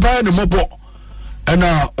so nyimpa ne mobo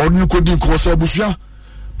ena odin kodi ko se abusua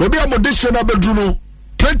bebi amodehye na bedru no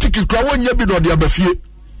plenty kikra wonya bi no de abafie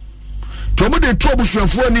to mo de to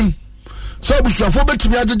abusuafo anim se abusuafo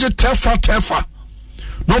betimi agege tefa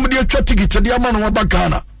no mo de atwa ticket de ama no waba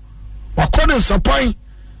Ghana wakone nsapan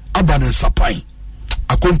abane nsapan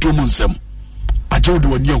akonto mu nsem aje de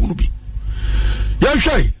wani ahunu bi ya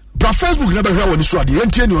hwai bra Facebook na behwa wani so ade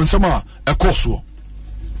yentie ni onsem a ekoso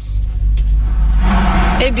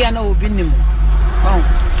ebia na obi nim oh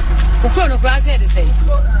ukro no kwa say dey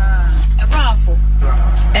ebrafo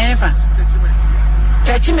enfa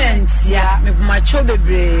attachment ya me macho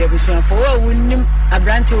bebre abusuafo wa wonnim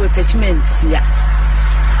abrante wo attachment ya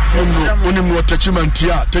wonnim wo attachment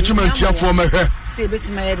ya for me he se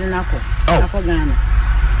betima yede nako akọ Ghana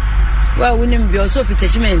wa wonnim bi oso fi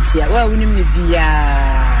attachment ya wa wonnim ne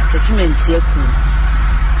bia attachment ya ku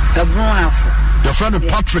ebrafo the friend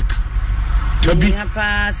Patrick Tabi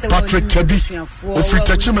of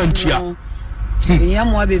attachment ya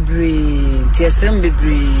yamwa bebre tiesem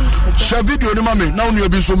bebre share video ni mame na unu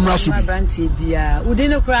obi so mra so bi bia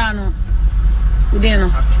udine kra no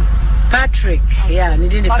udine Patrick yeah ni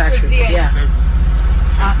dine Patrick yeah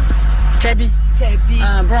Tabi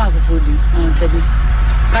bravo fodi Tabi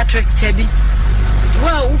Patrick Tabi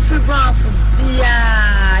wa ufri bravo bia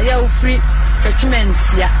ya ufri attachment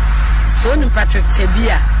ya so ni Patrick Tabi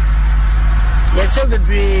ya yes so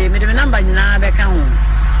bebre me de number nyina be ka ho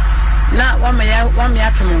na wa me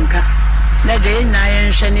atemonka na je nyina ye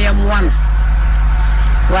nhwe ne yemwa no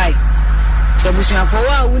why so busuafo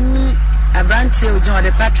wa wonni abrantie ojon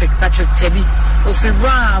de Patrick Tabi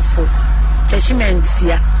ofibranfo attachment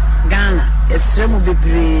ya Ghana esremu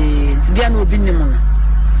bebre bia na obi nim no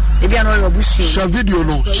e bia na o busu share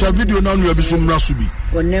video na nu abi so mra so bi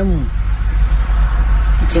onemu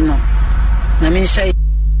tino na me share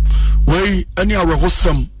wey ani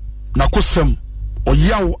awehosam na kosam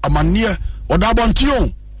oyaw amane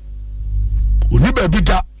odabontion oni ba bi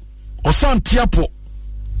da osantiapo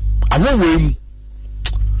awowemu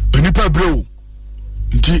enipa breo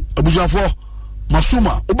nti abusuafo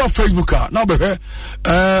masuma oba Facebook na be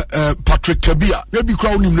Patrick Tabia na bi kra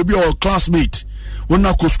onim na bi o classmate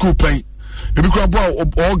wona ko school pen e bi kra bo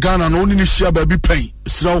o Ghana na oni ni hia ba bi pen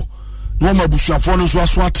sraw no ma abusuafo no so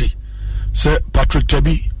asoate se Patrick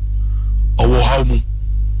Tabi owo hawmu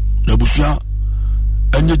na busua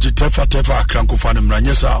anye jitefa akrankofa ne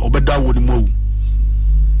mranye sa obeda wo ni mu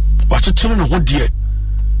wachechire no ho de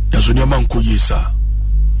na so nyama nko yesa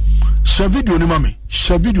share video ni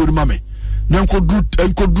mame na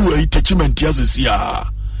enkodu attachment ya sesia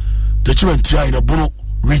attachment ya ina bono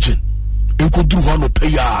region enkodu ho no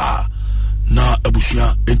peya na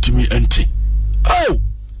abusua entimi enti oh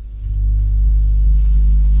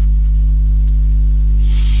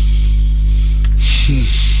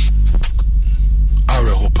I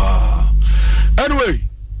hope. Anyway,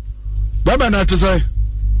 Baba na to say.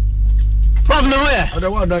 Prof no where? I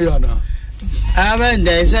don't want na yana. Amen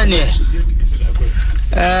there is any.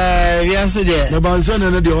 We are so there. Na banza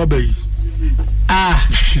na de obey.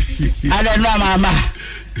 I don't know mama.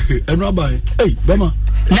 Enu abai. Hey, Bama.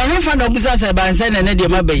 Na hefa no busa se banza na de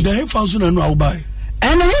mabai. Na hefa so na enu abai.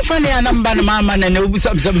 Enu hefa na namba na mama na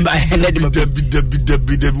obusa mba na de mabai.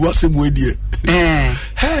 Debi wasem we die.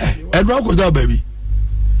 Hey, enu akoda baby.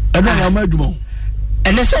 Enu na adwuma.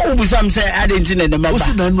 Ene se obusam se adenti na maba.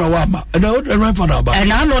 Osi na enu awama. Enu fa na ba.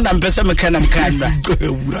 Ena anu na mpese me kana mkanra.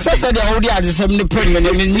 Sasa de odi adesem ne pem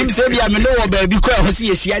ne nim se bia me no wo baby ko e ho se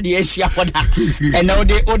yehia de yehia hoda. Ena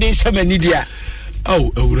odi se mani dia.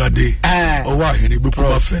 Oh, ewurade. O wa hene be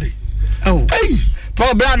kuma fere. Oh. Hey.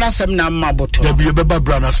 For brand asem na maboto. There be a beba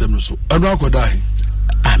brand asem so. And I could die.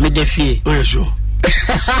 Me defie. Oh, yeah, sure.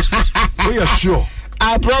 Oh, yeah, sure.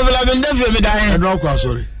 I probably in defie me die. And I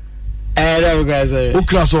sorry. No, guys. Sorry. O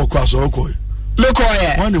class or class or koi. Look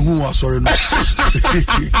why. One who was sorry.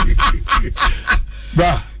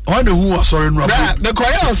 Bra. One who was sorry. The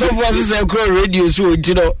choir also was a radio, so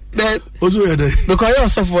you know. Also, the choir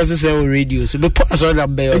also was a radio, so the pass on a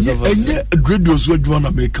bell. And radios what you want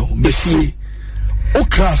to make. Messi. O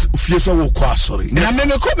class, Fiesa will cross, sorry. Now,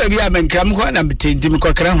 maybe I'm in Cramco and Tim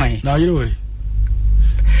Cockrama. Now, you know.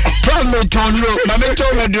 Problem told you, Mamma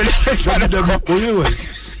told me to do this.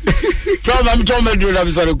 Problem told me to do that.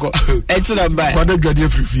 Sorry, it's not bad. What did you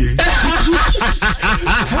free fee?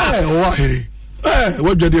 Hey, why?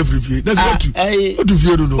 What did you free fee? That's what to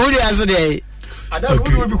fear. Who the answer day?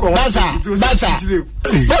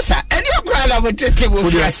 Bassa, and your grandma would take you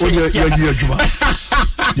with your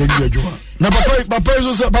na papa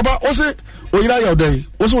so papa o se o ira yo dey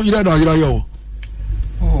o so ira na ira yo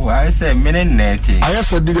oh I say meneneti I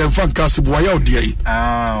said the fan cast bo ya o dey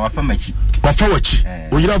wafa machi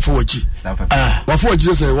o ira fa wachi wafa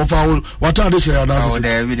wachi say wafa wata de say na so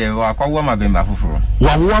dey we dey akwawo ma bemba foforo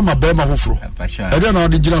wawo ma bemba foforo e dey na o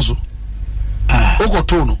de gina so o ko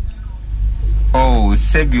to no oh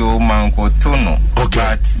sebio man ko to no but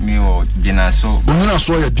me o gina so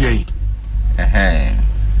ya dey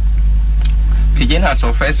Pigina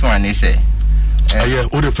so first one is say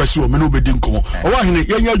o the first one me no be din ko o wa hene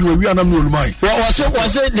yanya adwuma wi anam no olumai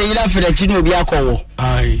was it the ira for the chino obi akowo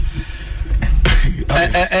ai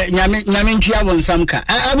nyame ntwa bon samka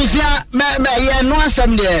abusia me ye no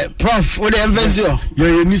asem de prof o the emphasio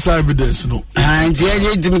ye ni evidence no nti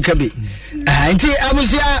ye dim ka bi nti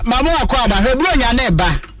abusia mama akwa ba hwe bro nya na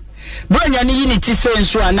eba Bronya ni unity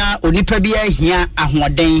sense ana onipa bi ahia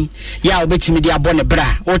ahoden ya obetimi di abɔ ne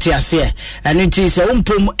bra wote ase anu nti se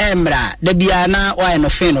umpom emra da bia na wa no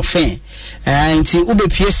fe nti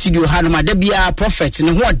ubepie studio ha no ma da bia prophet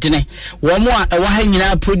ne ho odene wo mo a wa ha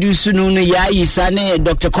nyina produce no ya yisa ne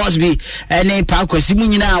Dr. Cosby ne pa kwasi mu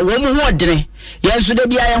nyina wo mo ho odene yenso da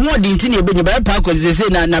bia ye ho odi nti ne ebenye ba pa kwasi se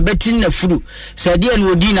na betin na furu se de ne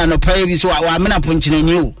odi na no pa bi so wa amena ponchina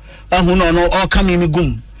ni o ahu no no o kam mi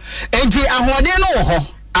gum enti ahode no ho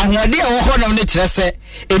ahode ho no ne kyerese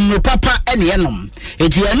enu papa ene yenom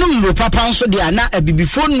enti enum no papa nso de ana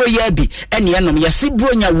abibifo no ya bi ene yenom yesi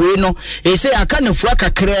bronya we no ese aka na fura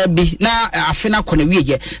kakra bi na afena kona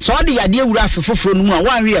wiye so de yade ewura afefoforo no mu a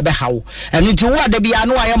wanwe ye be hawo enti wo da bia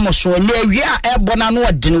no aye moso na awie a ebona no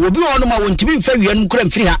odene obi ho no ma wontimi mfa wie no kura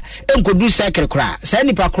mfiri ha enkodu cycle kura sa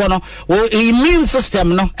nipa kro no immune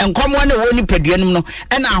system no enkomo na wo nipa duanum no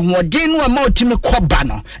ena ahode no ma otimi koba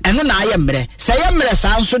no eno na aye mre sa ye mre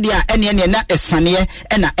sa nso de a ene na esane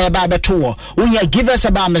ena eba beto wo unya give us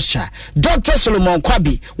about mixture Dr. Solomon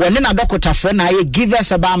Kwabi wone na dokota fre na aye give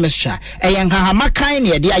us about mixture eyen hahama kan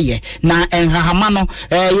ne de aye na enhahama no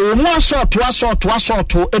ye mu aso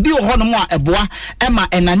ebi wo hono mu a eboa ema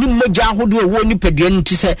enani moja ahodo wo ni padua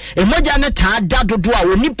nti se emoja ne taa da dodo a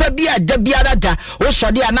woni pa bi a da biara da wo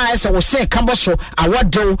sode ana ese wo se kamboso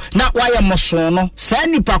awodew na waye moso no sa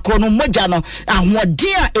nipa kro no moja no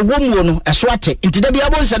ahoden a ewo mu no eso ate nti da bia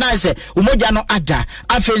bonse na ese umoja no ada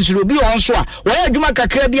afensuro bi on so a waya adwuma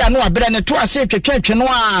kakra bi anu abere ne to ase twetwetwe no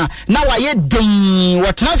a na waye den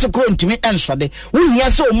wotena se kro ntimi ensode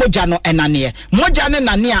wuhia se umoja no enane moja ne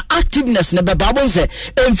nane a activeness ne beba bonse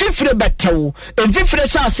emfifire betew emfifire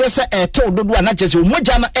sha ase se etew dodo a na chese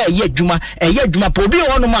umoja no eye adwuma po bi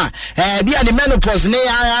on no a bia ne menopause ne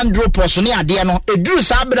andropause ne ade no eduru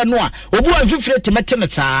sa abere no a obu emfifire temete ne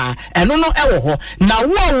taa eno no ewo ho na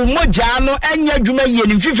wo umoja no enya adwuma ye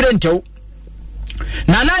ne mfifire ntew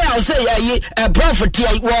Nana ya say ya prophet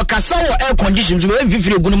ya wo kasa wo air conditions we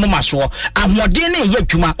mfifire gunu mu maso ahoden ne ye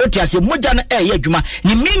adwuma otiase moja no ye adwuma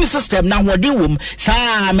ni immune system na ahoden wom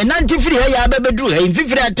saa me nantifiri ya bebedu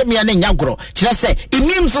mfifire atem ya ne nyagoro kire say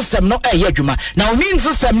immune system no ye adwuma na immune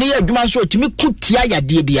system ne ye adwuma so otimi kutia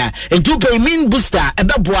yade bia enti pe immune booster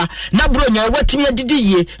ebeboa na bronya watimi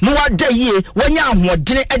adidi ye no wada ye wanya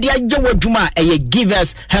ahoden ade agye wadwuma ye give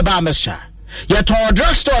us herbal mixture Yato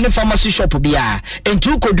drugstore ni pharmacy shop bia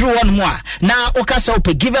entu kodru won mu a na okasa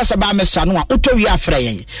ope give us about Mr. no a utowi afra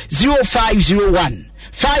yen 0501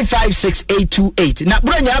 556828 na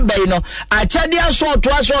bronya abai no achade aso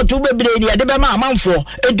bebre ni ade be ma amanfo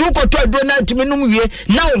entu koto adro na timi num wie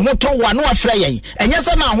na wo hoto wa no afra yen enye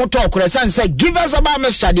se ma hoto okora sanse give us about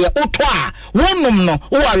Mr. de oto a wonum no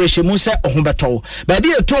wo arehemu se ohobeto ba bi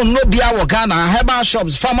eto no bia wo Ghana herbal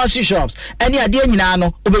shops pharmacy shops eni ade nyina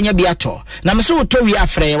no obenya bia to na me se utowi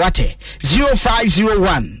afra wate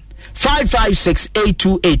 0501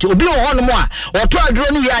 556828 obi o hono mo a oto adro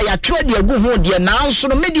no ya tro de agu ho de na nso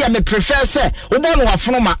no media me prefer say obo no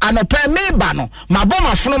wafono ma anopa me ba no mabọ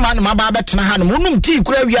mafono ma no maba betena ha no unum tii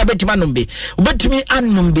kura wi abetima no be obetimi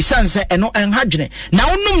annum bi sanse eno enhadwene na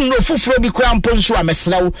unum no foforo bi kura mponso a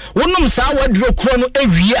mesrawo unum saa wadro kuro no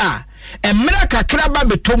ewie a emra kakra ba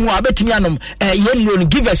betomu abetimi anom yenno no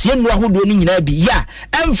givers yenno ahodo ni nyina bi ya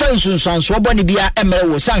emfa nsunsanso obone bia emre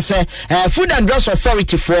wo sanse Food and Drugs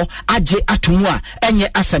Authority for age atomu a enye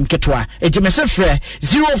asem ketwa etimese frɛ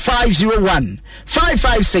 0501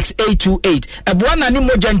 556828 ebwana ni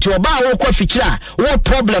moja nti oba wo kwa fikira wo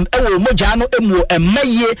problem ewo moja no emu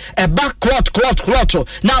emaye eba clot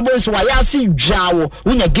na abonso wa yasi dwawo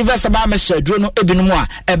unya givers aba mesha no ebinumu a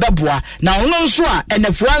ebeboa na ono nso a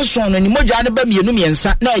enefuwa nso no ni moja ne ba mienu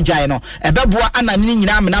miensa na agyae no ebeboa anane ni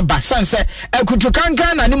nyina amena ba sanse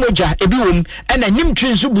ekutukanka na ni moja ebiwom ena nim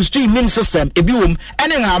twinso boost immune system ebiwom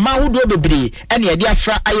ene ngama hodo bebre ene ye dia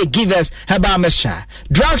fra aye givers heba mesha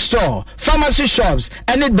drugstore pharmacy shops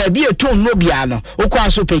ene baby eton no bia no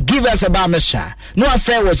okwa so pe givers heba mesha no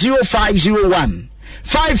afre was 0501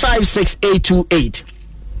 556828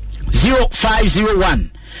 0501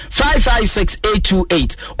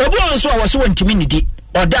 556828 obi onso a wose wontimi nidi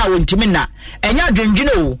oda wontimi na enya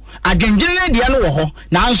adwendwene o adwendwene de no wo ho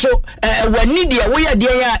nanso wani de wo ye de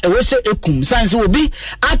ya wose ekum sanse obi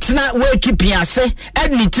atena we keeping ase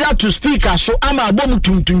edni tira to speaker so ama abom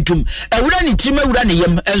tuntuntum ewura ni tima ewura ne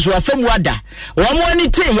yem enso afam wada wo mo ani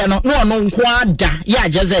te ye no no ono nko ada ya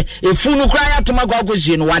ageze efunu kra ya toma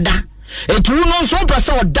gwagozie no wada etu no so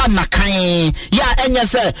pese oda na kan ya enye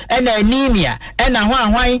se ena anemia ena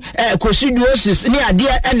hwan coccidiosis ni ade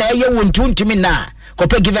ena eye wontuntimi na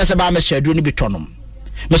kope givers aba me schedule ni bitonom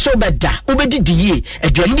me so beda ubedidi ye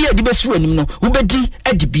aduane ye de besu anim no ubedi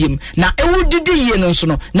adibiem na ewudidi ye no nso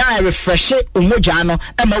no na refresh omoja no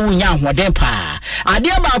ema wunya ahoden pa ade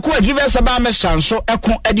ba ko givers aba me chanso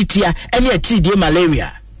ekon editia ene atidie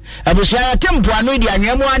malaria abusia ya tempo anu di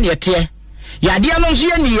anwemu anete yadia no nso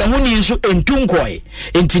ye ni ye huni nso entunkoi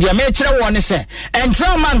entidia me kire woni se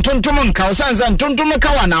entra man tontom nka osanza tontom ka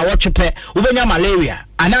wa na awotwepe ubenya malaria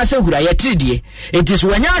anase hura ye tidie it is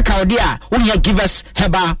wanya akaode a unya givers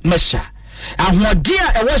heba mesha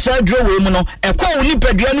ahodia ewo so dro we mu no ekwa oni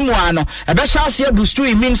padua no mu ano ebe shaase boost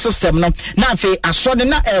immune system no na afi asode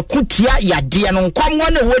na ekotia yade no nkwamwa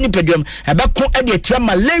na wo ni padua ebe ko ade atia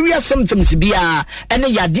malaria symptoms bia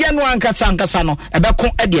ene yade no ankasa no ebe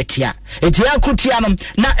ko ade atia etia kutia no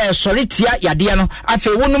na esori tia yade no afi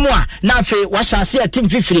wo no mu a na afi wa shaase atim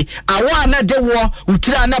fifiri awa na de wo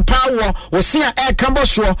utira na pawo wo se a ekambo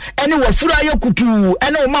so ene wafura yokutu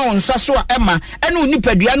ene wo ma wonsa so a ema ene oni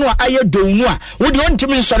padua no aye do no a wodi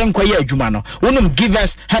ontimi nsore nkoye adwuma no wonum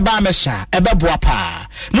givers heba mesha ebeboa pa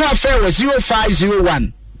no affair was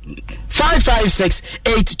 0501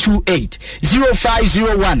 556828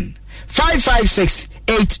 0501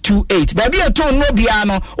 556828 baby aton no bia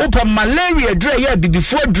no opa malaria dre ya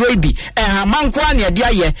bibifo dre bi hamanko na de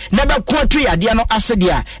aye na be ko to yade no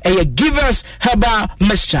asede a givers heba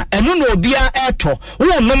mesha enu no bia eto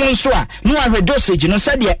wonnom nso a no ahwe dosage no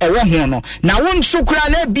sede ewo ho no na won so kura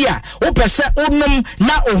na bia opese onnom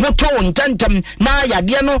na ohoto wontantem na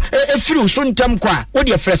yade no efiri so ntam kwa wo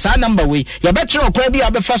de fresa number we ya betro kwa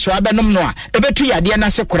bia befa so abenom no a ebetu yade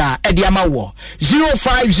na se kura ede ama wo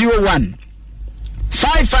 0501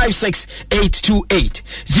 556828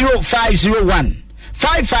 0501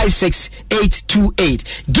 556828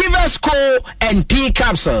 give us call and P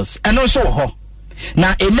capsules and also ho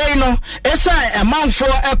na enei no esa amanfo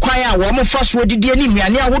ekwan a wo mo fa so didi ani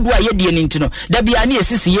nnuane ahodo a ye die ni ntino da bia na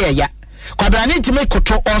esisi ye ya kwabrane ntime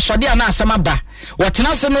koto osode ana asema ba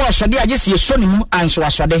wotena se no osode agese yesonimu anso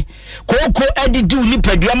asode koko adidi ni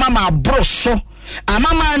padua mama abro so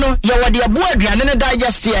amama no ye wode abo aduane ne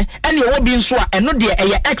digest ye ene wo bi nso a eno de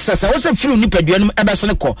eye excess wo se firi nipadua no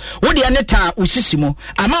ebesene ko wo de ne ta osisimo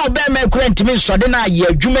ama oba ma kura ntimi nsode na ye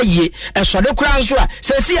adwuma ye esode kura nso a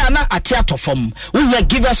sesi ana ate atofom wo ye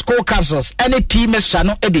give us cold capsules ene p mesha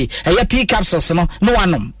no ebe eye p capsules no no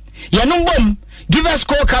wanom ye no bom give us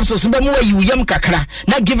cold capsules be mo yi uyam kakra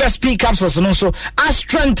na give us p capsules no so a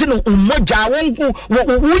strengthen umoja wonku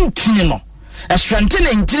wontini no a strengthen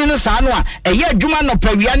intini no sa no a eye adwuma no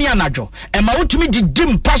pawiane anadwo e ma wotumi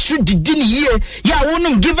didim paso didini ye ya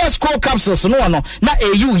wonum give us cold capsules no na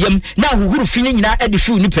eyi uyam na huhuru fini nyina ede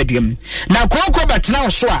fi unipaduam na koko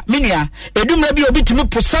betena so a menua edumra bi obitimi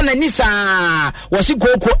posana ni sa wasi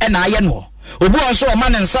koko e na aye no obu onso o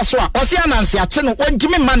man nsa so a osi ananse ache no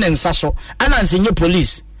ontimi man nsa so ananse nye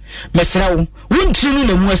police mesrawo wontiri no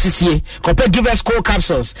na mu asisie kopa Givers Co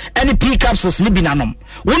capsules any P capsules ni binanom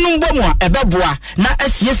wonum bomu a ebeboa na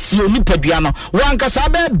asiesie onipadua no wankasa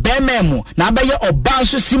be bememu na abaye oba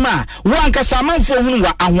nso sima wankasa amanfo hunu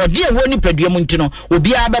wa ahode e woni padua mu ntino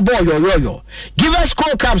obi abebo yoyoyo Givers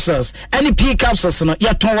Co capsules any P capsules no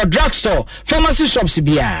yeton wa drugstore pharmacy shops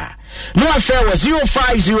bia no affair was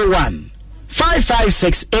 0501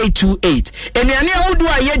 556-828. Enyane ahodo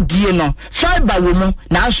a ye die no fiber wo mu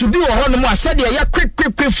na aso bi wo ho no mu asade ya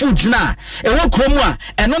quick foods na ewo kromu a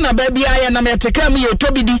eno na ba bia ya na meteka mu ye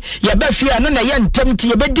tobidi ye ba fie no na ye ntam ti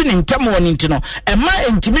ye bedi ne ntam woni nti no ema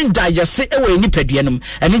entimi digest ewo enipadua no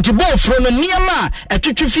eni nti bo ofro no niema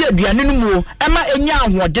etwetwe fie aduane no mu ema enya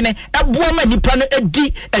ahodene eboa ma nipa no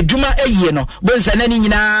edi adwuma eyie no bo nsa na ni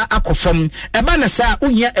nyina akofam eba na sa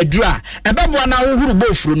uhia adura eba boa na wohuru bo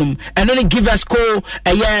ofro no eno ne Givers Co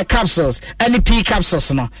capsules any P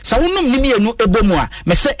capsules no sa wonum ni mienu ebomu a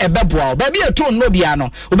me se ebeboa ba bia to no bia no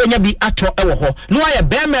obenya bi ato ewo ho no aye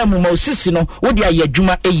bema mu ma osisi no wodi aye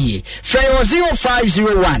adwuma eyie frɛ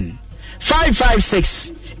 0501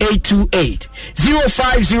 556 828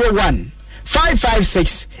 0501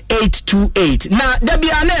 556 828 na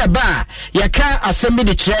dabia na eba yaka asɛmbi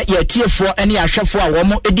de kyerɛ ya tiefo ene ahwɛfo a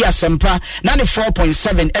wɔn edi asɛmpa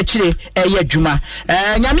 94.7 akyire ɛyɛ adwuma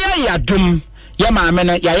nyame ayi adom ya maame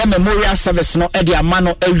no ya memorial service no edi ama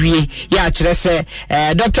no awie ya kyerɛ sɛ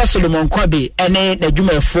Dr. Solomon Kwabe ene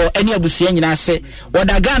n'adwumafo ene abusua nyina ase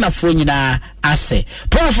wɔda Ghana fo nyina ase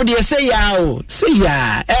prof de sɛ ya o sɛ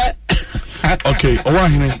ya okay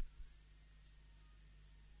owahene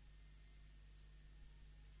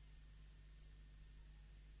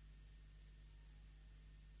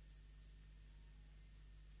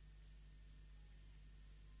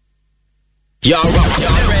Y'all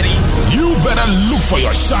ready? You better look for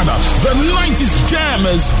your shana. The 90s jam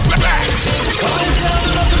is back.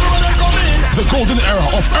 The golden era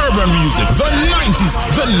of urban music. The 90s,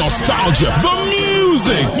 the nostalgia, the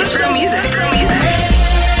music. It's real music. It's real music.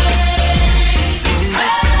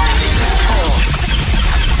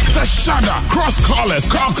 The Shada, Cross Collars,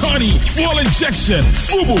 Kalkani, Full Injection,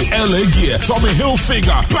 Fubu, LA Gear, Tommy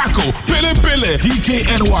Hilfiger, Paco, Pele,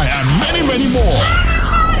 DKNY, and many, many more.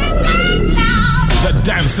 The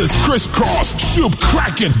dancers, crisscross, shoop,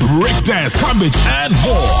 cracking, breakdance, cabbage, and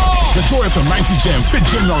more. The Joy of the 90s Jam, 5th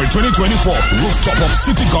January 2024, rooftop of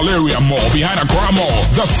City Galleria Mall behind Accra Mall.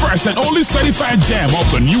 The first and only certified jam of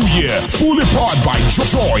the new year. Fully powered by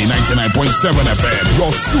Joy 99.7 FM,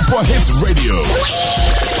 your super hits radio.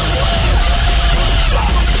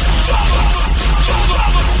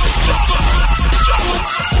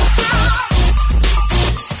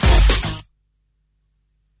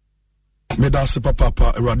 medase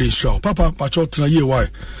papa Erade show papa pacho tena ye why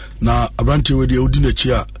na abranti we de odi na chi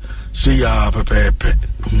a say ya pepepe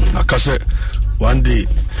akase one day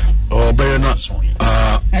obey na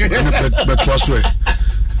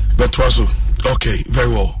betwaso okay very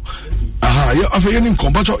well ya afa ye nim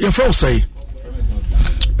kom pacho ye frau say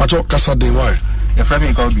pacho kasa de why your friend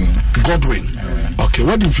me Godwin okay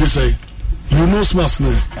what did you say you know smas no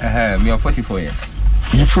me are 44 years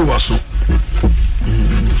you free waso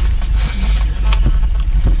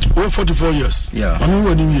 44 years. Yeah. I mean,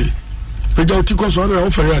 when you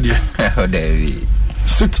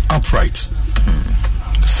sit upright.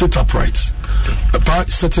 Sit upright.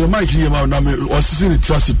 Set the mic here, I was sitting it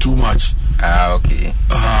too much. Okay.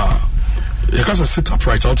 You can't sit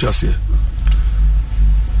upright out here.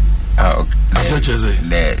 Okay. I said,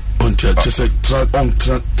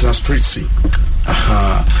 straight.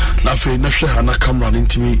 Nothing, na camera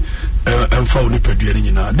into me. And found it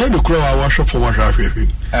pedina. Then you crow our wash for my half.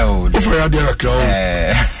 Oh, over a dear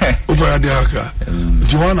crown. Over a dear crown.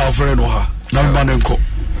 Do you want our friend or her? Number one uncle.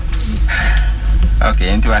 Okay,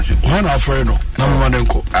 into us. One our friend, number one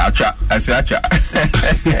uncle.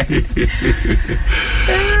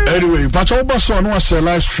 Anyway, but all Basso was a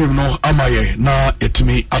live stream. No, Amaye, na it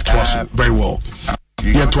me at was very well.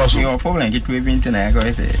 Yeah, it was your problem. Get to event and I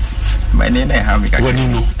go say, my name I have when you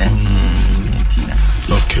know.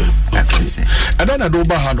 Okay. And then I do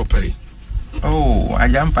hand pay. Oh, I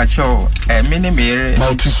jump at show a mini mere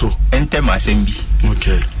Maltiso. Enter my sembi.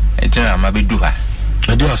 Okay. And tell my beduha.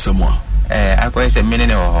 I do someone. I quite a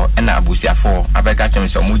minute or an abusia for. I bet catch him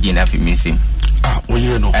some moody enough missing. Well,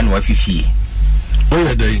 you know. And what 50.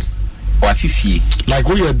 Where are they? What 50? Like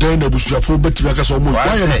we are doing the busia for better because of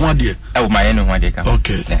one dear. Oh, my own one day.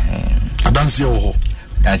 Okay. I dance your home.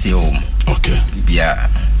 That's your home. Okay. Yeah.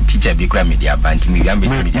 Peter be gram media band me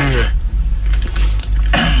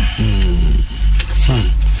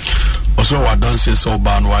also our dances so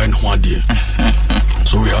ban wine one day.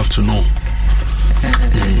 So we have to know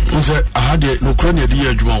Nse ahade no kura ne di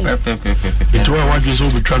adwuma wo. Into why you so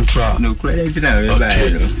be transfer. No credit na we buy. Okay.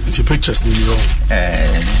 The pictures ni yo.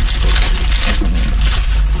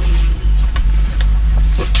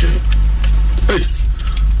 Okay. Hey.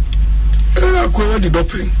 Akwa di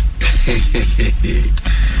doping.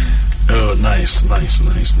 Oh, nice.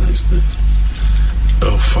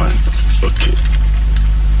 Oh, fine. Okay.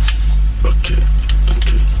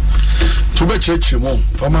 To be church mo,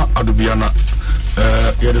 fama adubiana.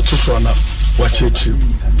 Ya de tuso na wa church.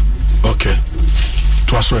 Okay.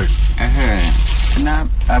 To aswe. Na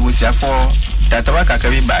abusia for tatawa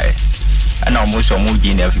kakabi bae. Ana almost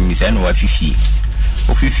omuji na afimi se no afifi.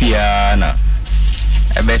 Ofifi na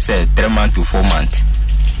ebe se 3 months to 4 months.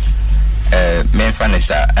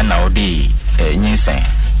 Menfanesa ana odi nyinsen.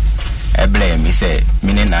 Eble mi se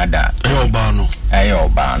mini nada. Ayo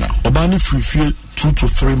bano. Obani free 2 to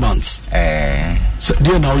 3 months. So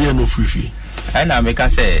there now you no free. Ana make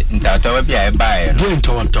say ntawa bi a buy. Dey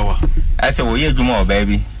ntawa. I say wo ye djuma o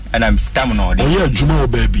baby. And I'm stam no dey. Wo ye djuma o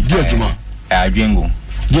baby. Dey djuma. Adwengu.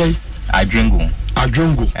 Dey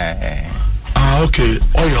Adwengu. Ah, okay.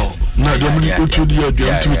 Oil. Na dem di go to the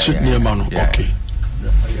adwen to check near man. Okay.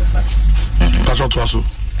 That's what was.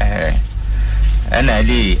 And I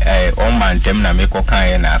did on man tem na make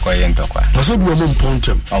cocaine na akoye ntokwa. Na so bi o mo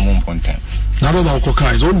mpontem. Na do na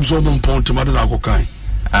cocaine, so mo so mo mpontem ade na cocaine.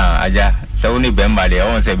 Aja, so ni bemba de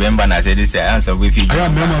on se bemba na se this answer we fi. Aya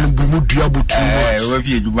mema no bi mu dua bu too much. We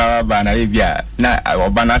fi djuma ba na bia na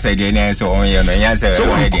oba na se de ne so on ye no nya se. So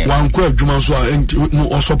wan ko adwuma so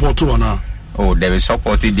o support ona. Oh, they will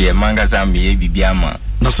support the manga zambi bibia ma.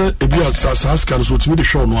 Na se ebia sa scan so timi de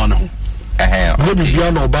show no ana ho. No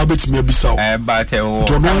bibia na oba betimi abisa o. But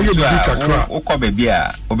to no ye bi kakra. Ukọ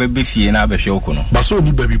bibia obebe fie na abehwe okuno. Ba so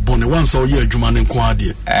ni baby bone once o ye adwuma ne nko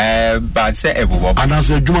ade. But say ebubo. Ana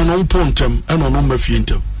se adwuma no mpontem e no no mafie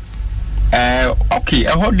ntem. Okay,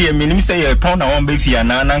 how do you mean say you pound na one be fie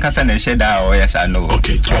na nkasa na sheda o yes I know.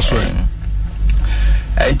 Okay, just right.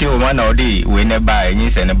 Enti o man na odi we ne buy nyi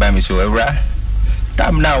se ne buy me so ewra.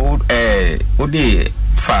 Tam na odi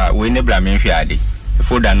fa we ne bla me hwe ade.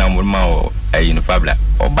 Foda na mo ma o fabla.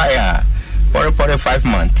 O buy a for 5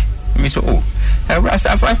 months. Me so ewra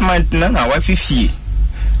sa 5 months na wa fifie.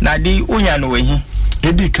 Na di onya no we hi.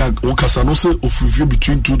 Edi ka o kasa no se ofufie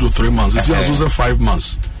between 2 to 3 months. This is also 5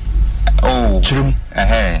 months. Oh. Chirim.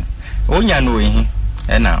 Onya no we hi.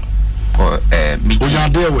 E na ko mi. Onya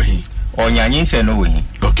de we hi. Onya nyinse no we hi.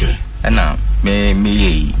 Okay. Na me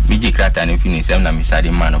ji krata na finish em na me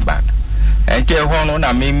sade man back. Ente ho no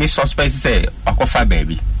na me suspect say akofa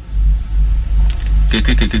baby.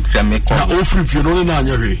 Kekekekekra me ko. Na ofri fie no na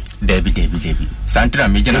anya hwe. Debi. Santra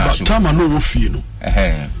me jina so. Tama no ofie no.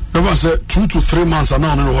 Never say 2 to 3 months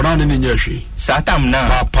na no ho na ne nya hwe. Satam na.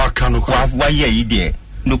 Papa kanoko. Wa ye yi de.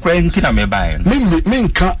 No kwenti na me bae no. Me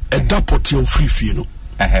nka edapoti ofri fie no.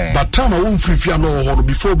 But time I won't free fee no ho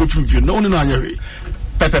before be free fee no na anya hwe.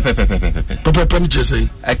 Pepe ni chese.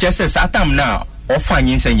 I just say satam now ofa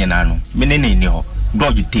nyinse nyina no. Me ne ni ho.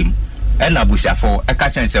 Dodge team. E na busiafo e ka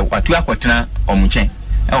chen say watu akotena omunchen.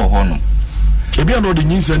 E ho ho no. E bia no de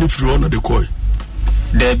nyinse ni free on the coy.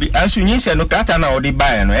 There be asu nyinse no kata na odi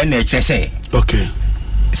buy no e na chese. Okay.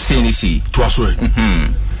 See. To aso e.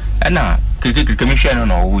 E na keke me hwe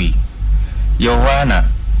no wi. Yo wana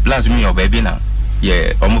plus me your baby na.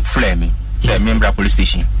 Yeah, flame. Say member police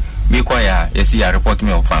station. Because yes, you report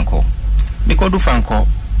me of Franco. Because do Franco.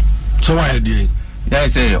 So why did yeah,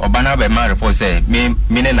 say Obana by my report say me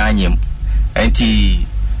na anyem. Enti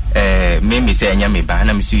me say anyame ba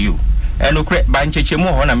na me see you. And no cre ban cheche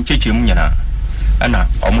mo ho na me cheche mu nyana. Ana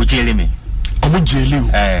omu jeli me. Omu jeli o.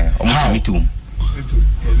 Omu me too.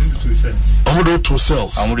 Omu do 2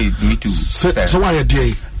 cells. Omu me too. So why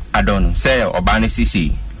did I don't know. Say Obana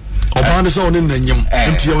CC. Obana so on nyem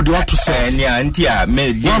enti e odi wato se nia enti a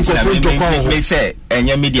me se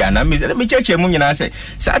enye media na me cheche mu nyina se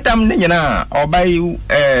satam ne nyina obai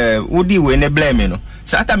udi we ne blame no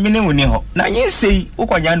satam me ne woni ho na nyinse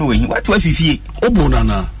ukonya no wehi watu afifie obona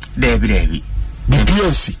na debi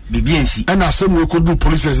BBNC and asem we could do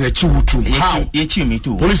police as a chi wutu how ye chi me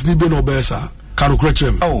too police ni be no besa kanu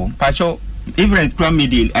krechem pacho even crime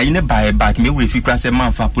media I ne buy back me we fi kwase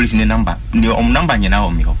man fa police ne number ni number nyina o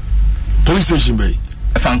me ho police station bay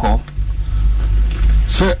Franco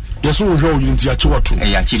say yes we show you nti achi watu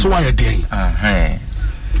so why you dey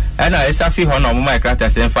and I safi ho no my character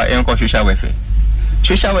say fa enko social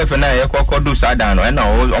welfare na ye kokko do sada no and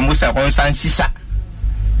o say on san sisa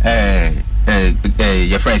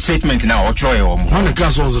your friend statement na o tro ye o mo na ka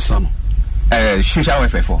so on social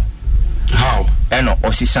welfare for how and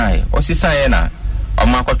o sisa na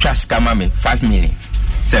ọmọ akọtwa scammer me 5 million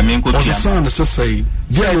say me nko tia son say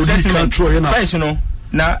dia no di control na first no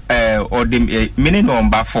na or the mini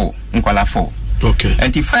number 4 nkwala 4 okay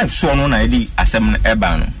and 5 so no na di asem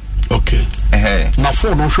eba no okay na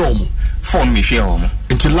 4 no hwe omo 4 me hwe omo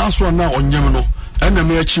until last one na onyem no ena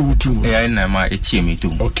me achi wutum na ma achi me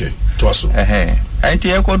tum okay to aso anti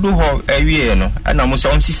ekodu ho awie no na mo se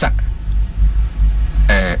on sisa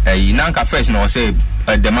nanka first no say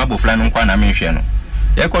the mabo fly no kwa na me hwe no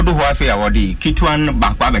ekodu ho afi ya wodi kitwan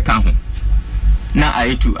bakwa beka ho na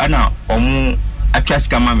aitu ana omu atwa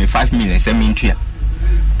scammer me 5 million se me ntua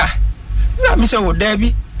na me se wo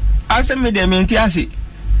dabi ase me de me ntiase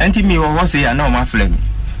anti me wo say ya na o ma fly me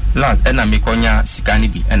last na me konya sikani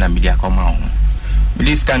bi na me dia koma ho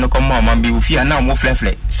me scan ko ma ma bi ufi na mo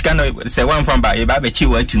fly scan se wan from ba ye ba be chi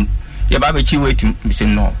watum me se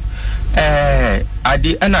no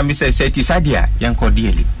ade na me se seti sadia yanko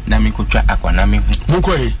dieli na me ko twa akwana me hu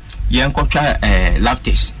munko yi yanko twa lab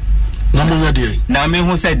test na mo yade na me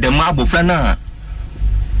hu se de ma abofra na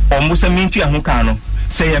o mo se me ntua ho kan no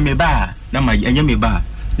se ya me ba na ma anya me ba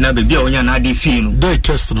na be bia onya na ade fi no dey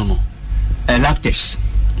test no lab test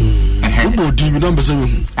Ubo di mi number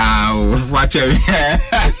 7. Watch it.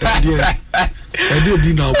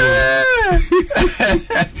 Di na bo.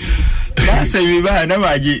 Na say we ba na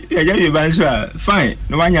maji. Ya je we ba so fine.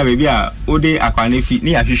 No wanya be bia o dey akwane fi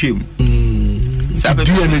ni ahwehwem.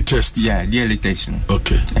 DNA test. Yeah, DNA test.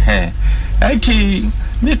 Okay. Enti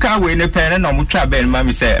me ka we ne pen na mo twa ben ma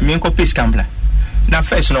me say me nko piece campla. Na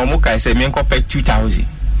first no mo kai say me nko pay 2000.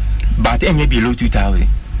 But enye below 2000.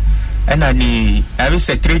 And I will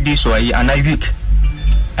say 3 days or a week.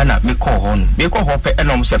 And I me call on pay and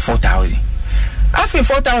almost 4,000. I feel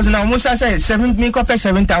 4,000 almost I say 7 me copy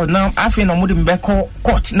 7,000 now. I feel no more than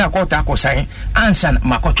court now court I sign answer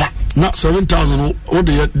my contract. Not 7,000 or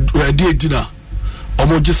the dinner.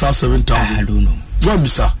 Almost just 7,000. I don't know. What,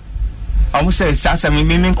 Mister? Almost say Sasa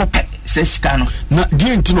me copy says cano. Not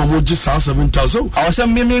the intino almost just 7,000. I was a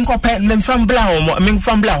me copy men from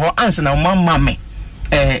Blau answer now, mamma.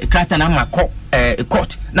 Krata na mako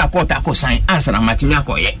court na court ako sign answer na matimi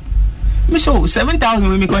akoye me so 7,000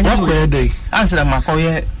 we me kwanya answer na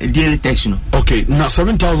makoye daily test no okay na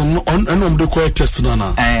 7,000 on the court test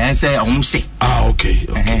na say o say okay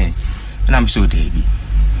na me so dey bi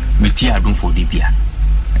me ti adun for dey bia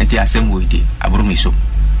enti asem we dey abro me so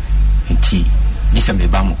enti disa me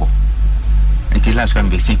ba mo ko enti last time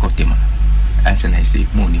be sin ko tema answer na say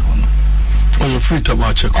money ho no you free to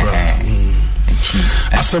watch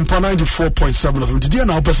Asempa 94.7 of him. Did you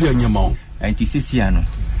know how you know? Anti Siciano.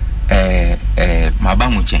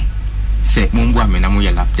 Mabamu chen. Say Mungwa me na mo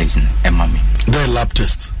lab test na mama. The lab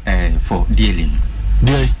test. For dealing.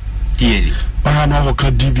 Dealing. I know ka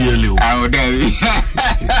DBL.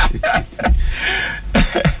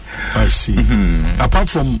 I see. Apart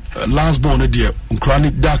from last born dear,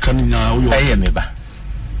 chronic dark and now you I am ba.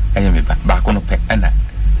 Ba kono pe ana.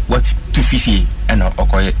 What 250 and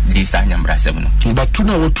okoye this anyambra 7 but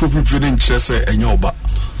tuna what 250 interest enyoba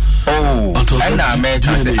na me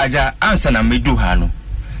aja answer na medu ha no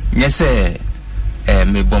nyese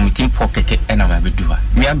me bomitin pokeke na ma bedu ha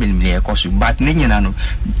me ameni e koso but ne nyina no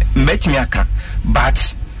metimi aka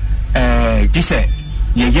but dise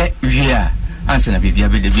ye wia answer na bibia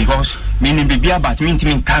be because meaning bibia but me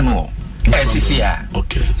ntimi kan no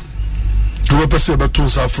okay do we person about to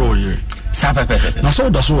suffer here na so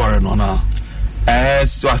da so ware no na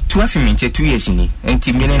so 12 minutes 2 years ni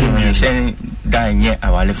enti me ne shen dan ye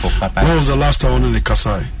awale for papa. When was the last time on the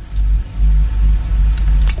Kasai?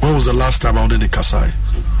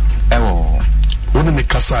 When in the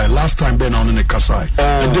Kasai last time been on in the Kasai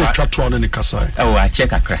and they chat on in the Kasai. I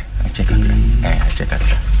check akra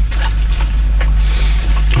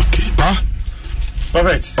okay ba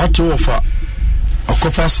Robert what to offer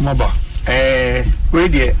akofa smaba we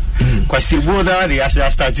dey kwasi boda dey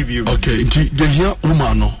as start view okay nti the here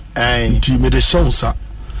woman no nti me the show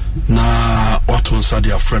na what on said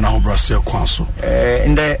your friend Ahobrase kwanso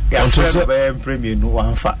nde ya friend premier no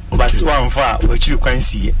wanfa but wanfa we chiri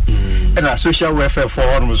kwansi na social welfare for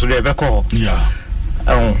all so dey be ko yeah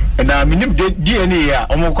na minim DNA ya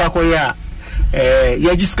omukwa akoya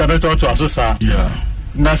ya jiska no to asosa yeah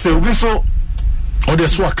na se obi so o de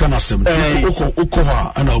so aka na sem uko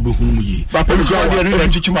ha ana obehunu mu yi ba police go dey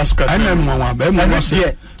read chuchu masuka ana mwa ba mu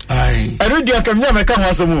wase ai ero dia kam nya meka ho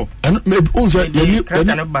asemu me unza yani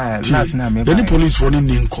police for ni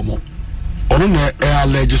nkomo ono na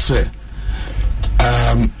allege say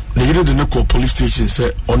ne yire de ko police station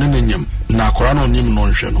say ono na nyam na akora na onyim no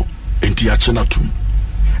nhwe no enti ya che na tum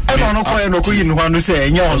ɛna ɔno kɔɛ no kɔyi ne ho ano sɛ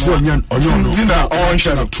ɛnyɛ ɔno ɔnyɛ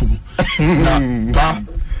ɔnhyɛ no tom na ba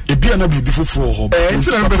ebia na biribi foforɔ hɔ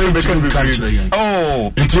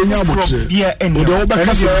nti ɛnya abotrɛ ɔde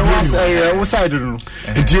wobɛka sɛ wo side no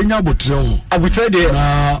nti ɛnya abotrɛ ho abotrɛ deɛ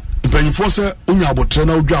na mpanyimfoɔ sɛ wonya abotrɛ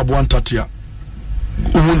na wodwa aboa ntate a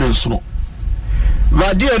wohu ne nsono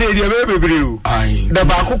madeɛ ne deɛ bɛyɛ bebree o da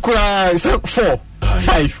baako koraa sɛ 4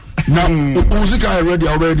 5 na wo sika ready a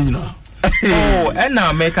wobɛyɛ ne nyinaa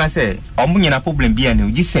ɛna mɛka sɛ ɔmo nyina problem bia ne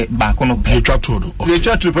ogye sɛ baako no pɛ yɛtwa to no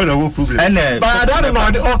yɛtwa to pɛ na wo problem ɛna baada no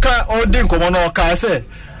na ɔde nkɔmmɔ no ɔkaa sɛ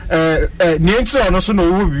ne nti ɔno so na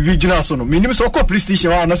ɔwɔ bibi gyina so no menim sɛ ɔkɔ police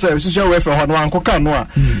station hɔ ana sɛ social welfare hɔ no wankɔka no a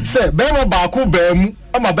sɛ bɛrima baako baa mu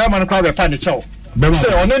ama bɛrima no koraa bɛpa ne kyɛw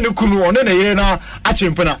sɛ ɔne ne kunu ɔne ne yere no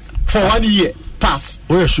atwempena for 1 year pass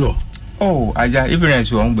oh yeah sure aja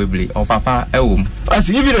evidence wɔ ho bebree ɔpapa ɛwɔ mu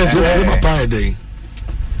asi evidence wɔ papa yɛ dɛn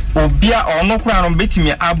obia ɔno koraa no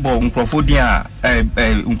betimi abɔ nkrɔfo din a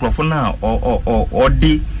nkrɔfo na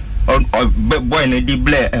ɔde boy no di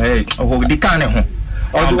blɛ ɔdi kan ne ho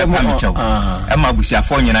ɔde ma kyɛw ɛma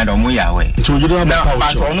busiafo nyina da ɔmo yɛ awɛ nti oyiri na papa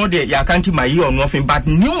but ɔno de ya kanti ma yi ɔno ofin but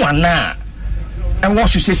ni wana ɛwɔ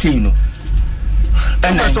so sesei no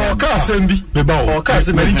ɛna ɔka asɛm bi ɔka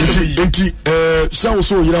asɛm bi nti sɛ wo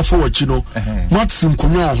so oyira fo wachi no matsi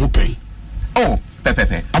nkonya ho pɛn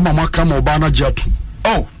pepepe ama maka ma oba na gye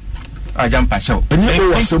ato ajampa show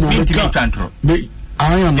ɛnyɛ wasɛm o me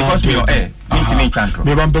aya na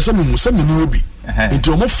me ba mpɛsɛ me musɛ me ni obi nti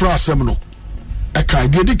ɔmo fra asɛm no ɛka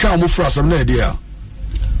bi edi ka ɔmo fra asɛm na ɛde a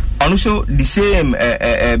ɔno so the same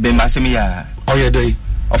be masɛm ya ɔyɛ dɛn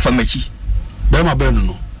ɔfamachi bɛma bɛn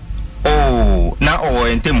no na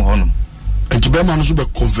entem hɔ no nti bɛma no so bɛ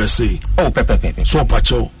confess pepepe so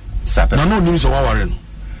ɔpakyɛw na no nim sɛ waware no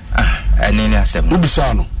ɛne ne asɛm no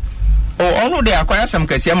bisa no ɔno de akwaya asɛm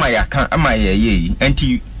kɛse ama yɛaka ama yɛyɛ yi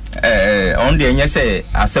nti ɔno de ɛnyɛ sɛ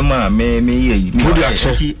asɛm a me yɛ yi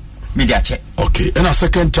nti me de akyɛ okay and a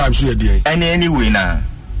second time so yɛ deɛ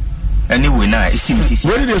anyway na isim sisi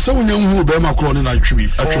where dey say wonya hu be ma kro ne na atwi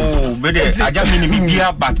be de aja me ni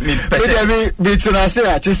bibia but me pete be tina say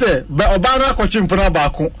a che say oba na akotwe mpona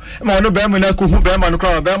baako ma ono be ma na ko hu be ma no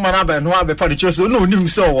kro be ma na be no abepa de che so no onim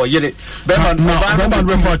se o yere be ma no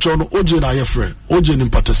be pa cho no oje na ye frɛ oje ni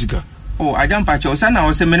patasika aja mpa cho sa na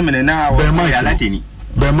o se menene na o ya lateni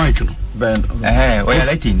be mic no o ya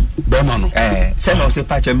lateni be ma no se na o se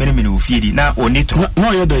pa cho menene o fie di na oni to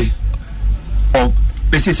no ye dey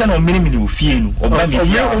bese se na omini wo fie no oba mi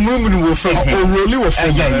fie omini wo fe oroli wo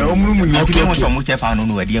fe omini fie mo so mo che fa no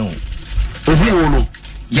no ade ho ohu wo no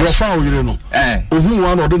yo fa o yire no ohu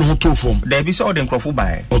wa no de no ho to fom da bi so o de nkrofo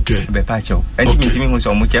bae okay be pa chew enti mi hu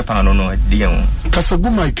so mo che fa no no ade ho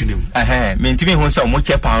kasagu mic nim mi ntimi hu so mo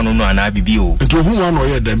che fa no no ana bibi o enti ohu wa no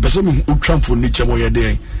ye de mpese mi utwamfo ni che mo ye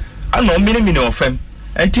de ana omini o fem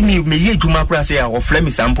enti mi ye djuma kura se ya o fle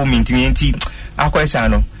mi sample mi ntimi enti akwesa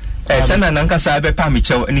no sana nanka sa be pa mi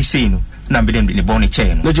chew ni sei no na be dem ni bon ni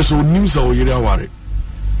che no na je so nim sa o yire aware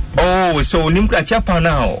so nim kra chapa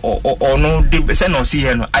na no de se no si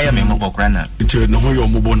he no aya me mobo kra na nti no ho yo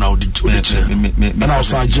mobo na o de che na o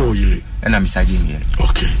sa je o yire na mi sa je mi yire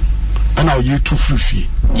okay ana o yire tu free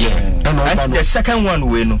and the second one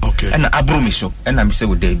we no and abro mi so na mi se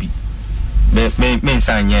wo da bi me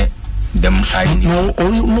nsanye dem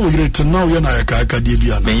no yire te now ya na ya ka die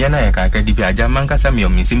bia na me ya na ya ka die bia ja man kasa me o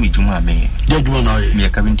mi se mi juma me ya juma na ye me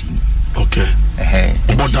ka binti okay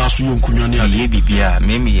oboda so yo nkunya ne ale bibia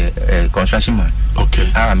me construction man okay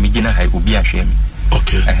mi gina ha obi ahwe mi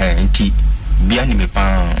okay nti bia ni me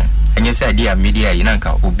pa enye say dia media yi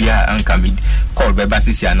nanka obi anka me call be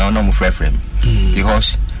basisi ana no mo frefrem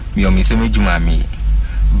because me o mi se me juma me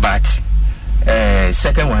but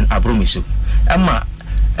second one abro mi so ama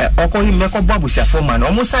okoyi meko babu sha man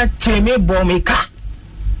omo sa cheme bo me ka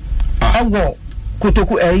awo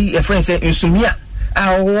kotoku e friend say insumia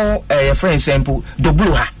awo e friend sample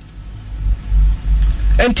doblu ha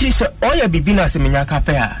enti se oya bibi na se menya ka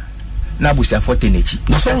pe a na busia for tenechi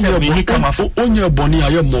na so we kama onye boni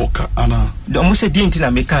aye moka ana omo se di enti na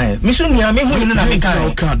me kan mi so nia me hu ni na me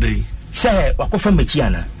kan se wakofa mechi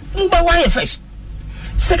ana mba wa ye first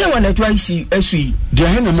second one that I see esui dia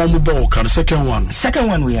he na mo ba o kan second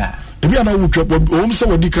one we are ebi ana wo twa o se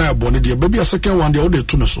wadi kan abone dia ba bia second one dia o de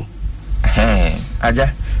to no so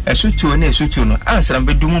aja esutu no answer am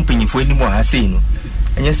bedum mpanyifo ni mo ha sei no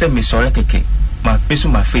enye se me sore keke ma pesu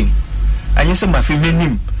ma fem enye se ma fem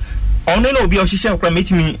menim ono na obi o hihye akra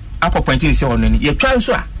metimi akoppointing se ono ni ye twa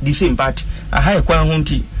nso a the same part aha e kwa ho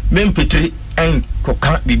nti mempetre en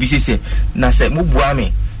koka bibisi se na se mo bua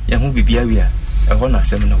me ye ho bibia wi a ehona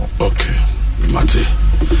asem no okay mate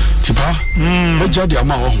tipa meja de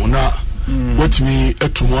ama ho na watimi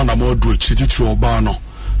etumu na mo do chititi oba no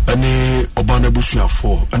ene oba na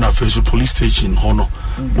busuafo na face police station ho no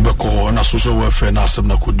obekọ na social welfare na asem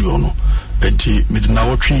na kodi ono enti medina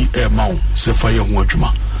wotwi e ma wo se fa ye ho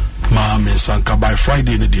adwuma ma me sanka by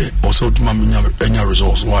Friday ne de also tuma enya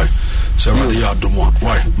results why so really ya domo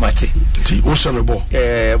why mate ti o se me bo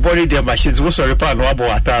body the machines wo sorry pa no abo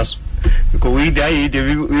atas because we die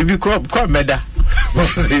we be crop meda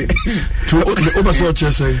to o ba so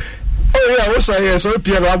che say oh yeah wo sorry so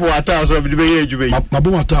pia no abo atas so be ye adwuma ma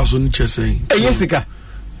bo atas no che say yesika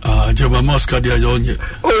Jema Mosca dia yonye.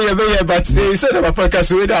 Oh yeah, yeah, but they said about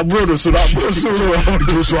podcast we da abroad so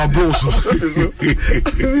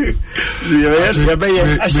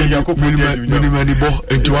mini bo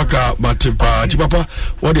enti waka batepa ti papa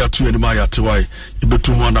what they are to anima ya te why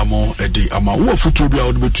ibetu ho na mo edi ama wo futu bia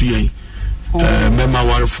wo betu yen mema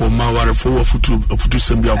ware for wo futu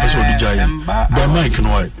sembia opeso di jai be mic no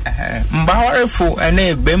why mba ware for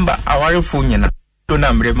ene bemba aware for nyina do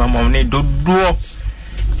na mre mamom ne dodo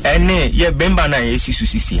ene ye bemba na yesi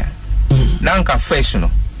susisia na nka fresh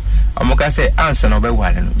no amoka say answer no be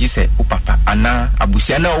wale no gise o papa ana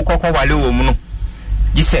abusia na ukokọ wale wo mu no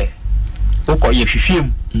gise ukọ ye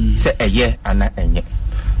hwehwem se eye ana enye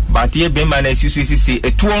but ye bemba na susisi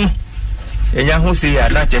etuo no enya ho se ya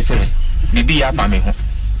na chese bibi ya pa me ho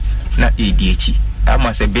na edi echi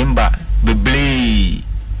ama se bemba beble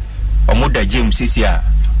omoda James sisia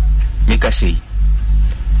meka sei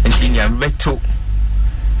enti ni ambeto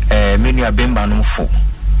menu abemba no fo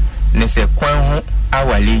ne se kwan ho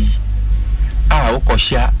awale a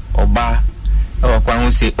ukohia oba kwan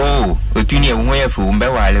ho se otuni e ho yefo mbe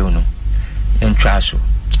wale no entwa so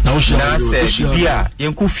na se bia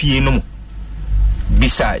yenko fie no mo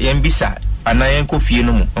bisa ana yenko fie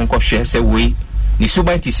no mo onko hwe se we ni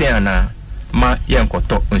subanti se ana ma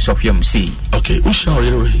yenkoto nsofia msi okay usha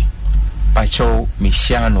oyere we pacho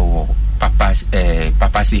misiano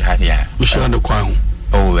papa si haria usha no kwan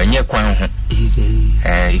ho enye kwan ho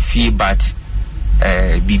if you but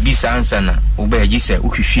bibi sansana obaji se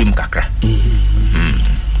uhwehwem kakra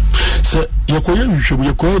se yakoye hwehwem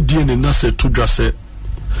yakoye die ne na se todwa se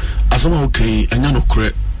asama okay enya no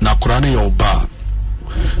kure na kura ne yo ba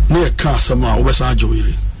ne ka asama obesa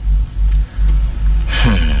ajoyire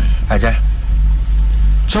aja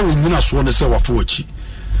so nyina so ne se wafo wachi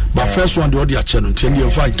but first one the odi a channel ntiem ye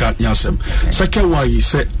mfa nka nyasem second one yi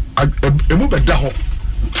se emu beda ho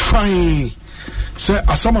fine se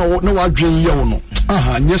asama wo na wadwen ye wo no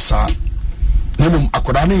nyesa na mum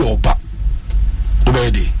akoda ne yo ba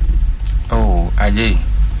obedi aje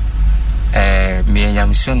me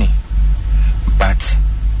nyamsoni but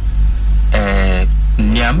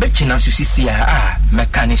niambe china susisi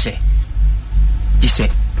mekanise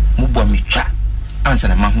ise mubwa mitwa ansa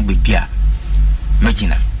na mahu bebia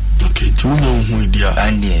magina okay tu no hu dia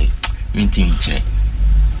ande minti nchire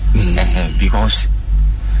because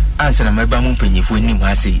ansa na meba mu panyefo ni mu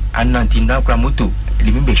ase ananti na kra moto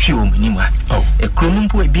le mi be hwe o ni mu ha e kronum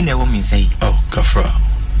po e bi na e wo mi nsai kafra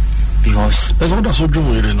because there's all that so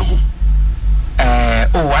drum ere no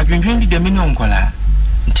adwendwen di de me no nkola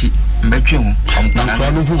nti mbetwe hu na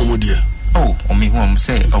kra no hu mo dia omi hu am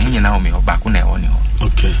say omunyina omi ho ba ko na e woni ho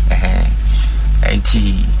okay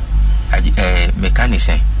nti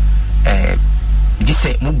mechanician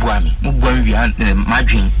dise mubuami wi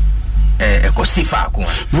madwen ekosifa akwa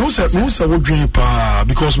no say wo dwen pa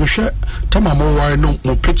because we hwe tamamo ware no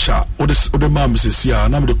mo picture o de mam sesia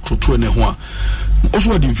na me de kroto ne ho a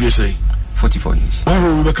oso adi vie say 44 years why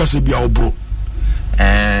we be kase bia obro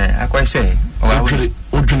akwa say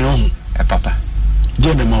o dwen ho papa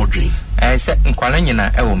je ne ma o dwen se nkwala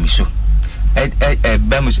nyina e wo miso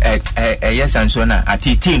bemus yes and so na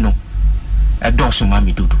atiti no doso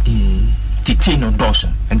mami dudu titi no doso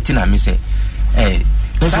entina me say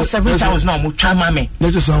 7,000 na mo twa mame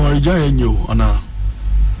na je sa warija enyo ana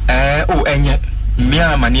enye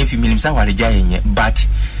mia mani efi minim sa warija enye but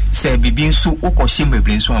say bibi nso ukohye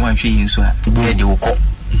mebre nso amanhwe yi nso a na de ukọ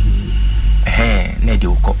na de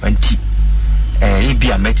ukọ anti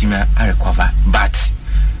ebia metimi a recover but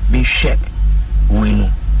me hwe we no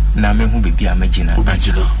na me hu bebi amagina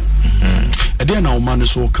ede na o man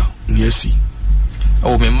so ka ni asi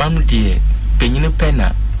me man de penyine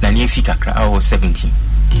pena na ne fi kakra 17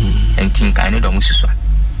 entin kan ne do mususu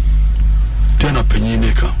de na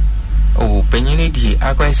penyine ka penyine di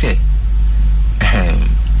akwa se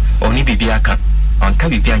oni bibi aka onka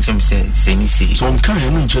bibi anchem se ni se so onka he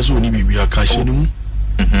no nche so oni bibi aka hye ni mu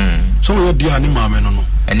so we dia ni maame no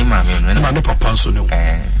ani maame no na ne papa so ne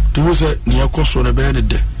to say ni ekoso ne be ne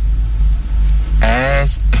de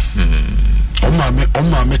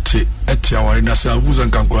Oma me te eti aware na se avuza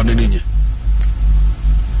nkankura ne nenye.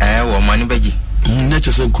 Wo mani beji.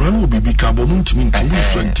 Neche se nkura no bibi ka bo muntimi nkan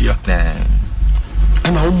so antia.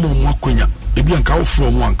 Ana wo mo akonya ebi anka wo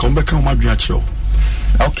fro mo anka wo beka wo madwe a kire.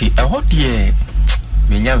 Okay, I hope ye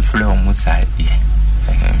me nyam fle o mo sai.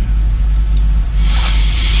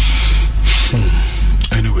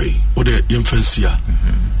 Anyway, ode yemfansia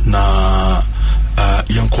na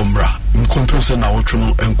yankomra nkompense na wotwe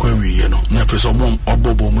no enkwa wiye no na fese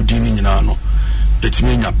obobo mu din nyina no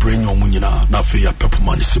etime nya brenya omu nyina na fe ya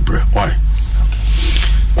pepoma ne sebre why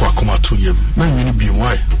kwa koma to yem na nyini bi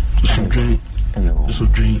why so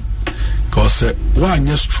dream cause why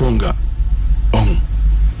anya stronger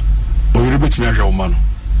oyire betimi ahwe o ma no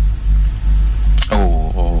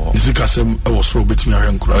izika sem e wo so betimi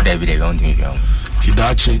ahwe nkura o da bi de on timi hwe ti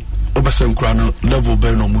dachi obese nkura no level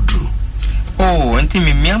be no mudru nti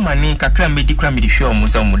me miamani kakra medi kra medi hwe omo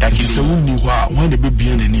sa mo dachi se wonni ho a wan na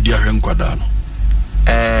bebia na ni di ahwe nkwada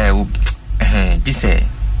no dise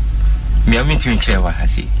miami timi kire wa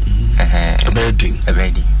hasi abeding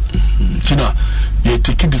tina ye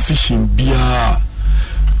take decision bia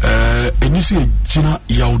enisi ejina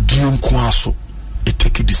yaudi nko aso e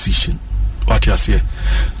take decision what you say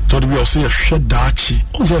to be o say hwe dachi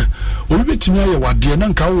o say obi betimi aye wade na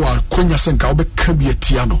nka wo akonya se nka wo be ka bia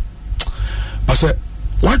tia no ase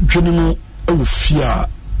wadwene no e wo fia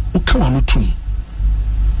wo ka wa no tum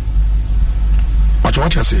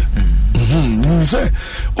what you say say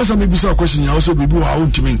o say maybe say question ya o say bibi wa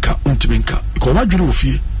untimi nka ko wadwene wo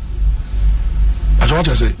fie as what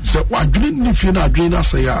I say wadwene ni fie na adwene na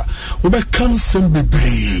say ya wo be kan sem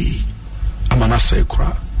bebre amana say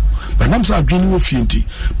kura but nam say adwene wo fie nti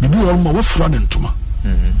bibi wo ma wo fra ne ntoma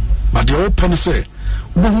but the open say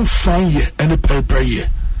wo hu fan ye ene pere ye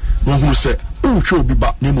wo hu say wo hwe obi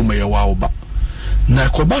ba na mu meye wa wo ba na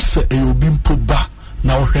ko ba se e obi mpo ba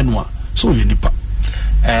na wo hwe no a so ye nipa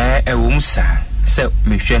wo musa se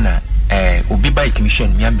me hwe na obi ba itimi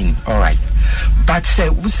me amin all right but say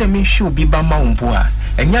wo se me hwe obi ba ma wompo a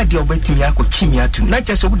enya de obetimi akochimi atu na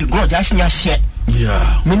che se wo de grudge asinya hye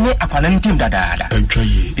yeah me ne akwana ntim dada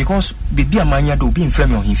entwaye because bibi amanya do obi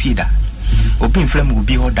mframe o himfi da obi mframe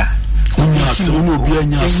obi hoda onya se wo obi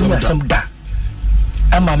anya asem da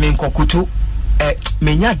ama me nkokutu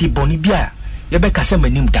menya de boni bia ye be kase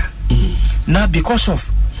manim da na because of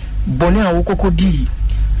boni a wo kokodi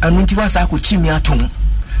anu nti wasa akochimi atom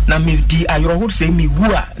na me di ayrohod se mi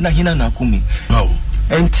wu a na hina na akumi wow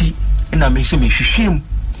enti na me se me hwehwem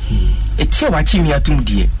etie wa chimi atom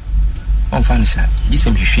die on fanisa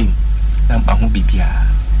disem hwehwem na ahu bibia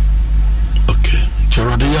okay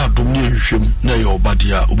cherade ya dum ne hwehwem na ye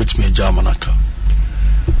obadia obetimi agya manaka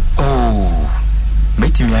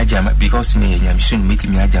metimi agya because me nyamsun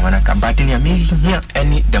metimi agya manaka but ne me hia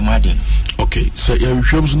any demanding okay so ye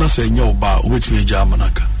hwehwem so na se nya oba obetimi agya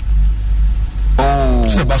manaka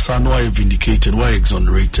so basa no I vindicated why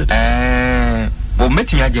exonerated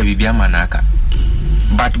metimi agya bibia manaka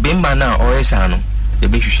but bemba na oesa no e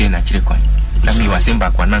be hwehwe na kire kwan na me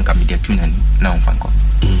wasemba kwa nanka media tuna ni na onfanko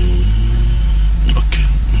okay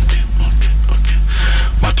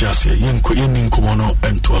Matias yenko yeni nkomono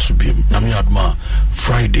ento asubim na me adma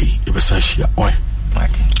Friday e be sashia oi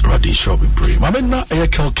Radin Shobi Bray mamena e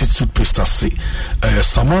Calkit toothpaste ase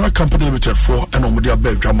Samara Company Limited for and omodia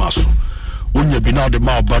be dwamaso onya bi na de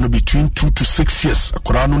ma ba no between 2 to 6 years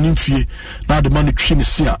akora no nimfie na de ma no twi ne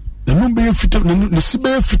sia na numbe fita ne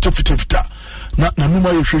sibe fita na numa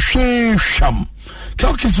ye hwehwe hwam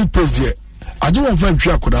Calkit toothpaste de aje won fa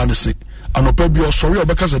ntwi akora ne se anopa bi o sorry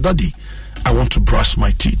obeka say daddy I want to brush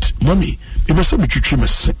my teeth mommy ebe se me twitwi me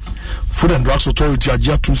se Food and Drugs Authority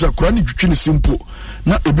aje atum se akora ne twitwi ne simple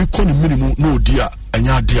na ebi ko ne minimum na odi a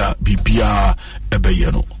anya ade a bibia ebe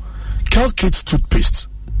ye no Calkit toothpaste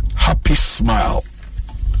happy smile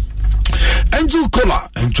Angel Cola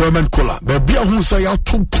enjoyment cola baby who say ya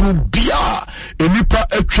to pro bia enipa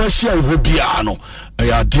atwahia wo bia no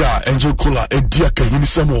ya dia Angel Cola edia kahini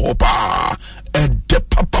sem ho pa ede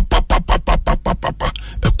papa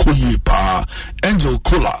ekoyi pa Angel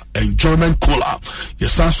Cola enjoyment cola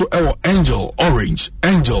yesanso ewo Angel orange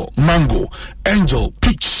Angel mango Angel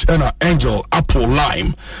peach and Angel apple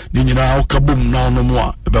lime ni nyina okabum na no mo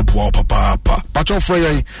a ebeboa papa pacho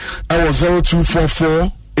frey ewo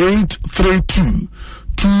 0244 832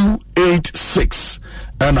 286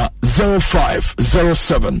 and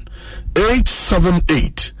 0507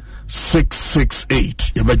 878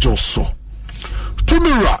 668 yebejoso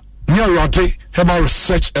Tumira Nyarate Herbal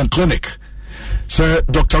Research and Clinic say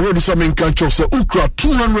Dr. Rodisa Menkancho say ukra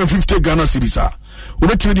 250 Ghana cedis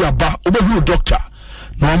ubetimi dia ba ubehuru doctor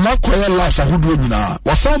na ɔmakɔyɛ lives ahodoɔ nyinaa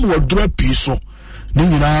wasam wɔdura pii so ne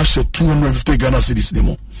nyinaa hyɛ 250 Ghana cedis ne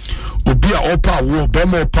mu obi a ɔpa awoɔ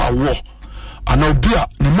bɛma ɔpa awoɔ ana obi a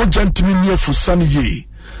ne mogya ntimi ni afusa ne yie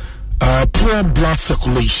poor blood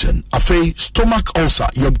circulation afei stomach ulcer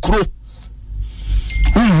yamkuro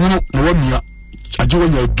unhunu na wamia agye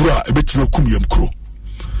wanya aduru a ɛbɛtumi akum yamkuro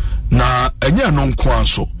na ɛnyɛ no nko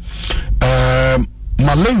anso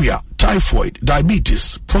malaria, typhoid,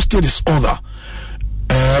 diabetes, prostate disorder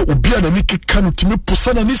obi a na ne keka no tumi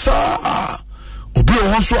posa na nisa obi a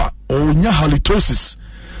wɔn so a ɔnya halitosis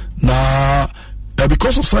na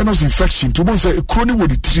because of sinus infection to say a chronic with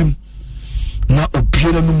the trim na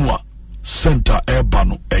obi na no mu a center eba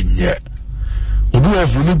no enye obi a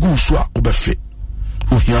huni gu so a obefe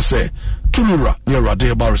ohia say Tulura near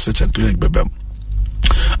Radeba Research and Clinic Bebem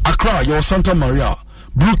Accra your Santa Maria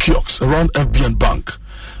Blue Kiosks around FBN Bank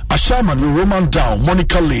Ashaman your Roman Down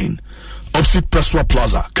Monica Lane opposite Peswa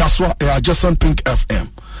Plaza Kaswa adjacent Pink FM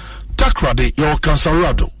Takrade your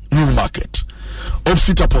Cansarado New Market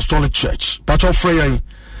opposite Apostolic Church Pacho Freya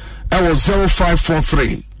I was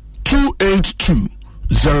 0543 282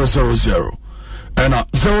 000 and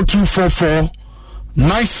 0244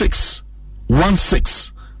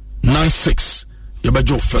 9616 96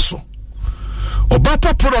 Yabajo Fesso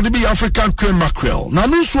Obapa product be African cream mackerel na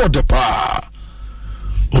no so de pa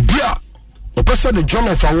obia opesa ne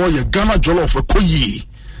jollof awoye Ghana jollof ekoyi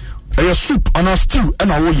a soup and a stew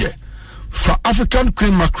and awoye for African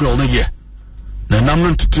cream mackerel na ye na nam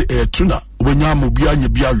no tete tuna obenya mobia nya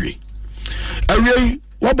biawe awie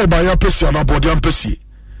wababa ya pesi na body ampesi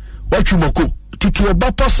watwumako tutu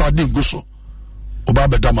obapa sardine guso oba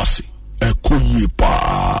bedamasi ekoyi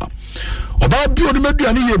pa oba bi oni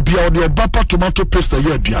meduane ye bia odi obapa tomato paste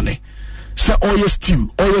ye aduane se oil stew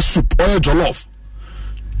oil soup oil jollof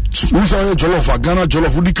usa oil jollof Ghana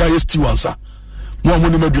jollof udika ye stew ansa mo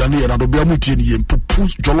amoni meduane ye na do bia mutie ni ye pupu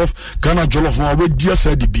jollof Ghana jollof ma we dia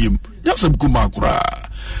sa di biem yasem kuma akura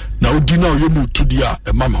na odi na oye mu tudia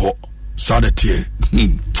e mam ho sadete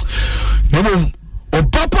nemo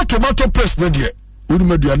obapa tomato paste na de odi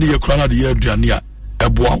meduane ye kura na de ye aduane a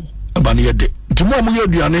eboa eba na ye de ntimo amu ye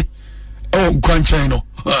aduane oh kwanchan no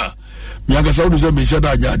mi agasa wodu se me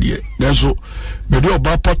sheda anyade nenso me de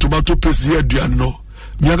obapa tomato paste ye aduane no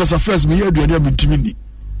mi agasa first me ye aduane am ntimi ni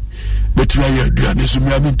betimi ye aduane so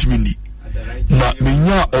mi am ntimi ni na me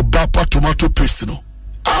nya obapa tomato paste no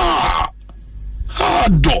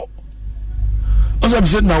do as I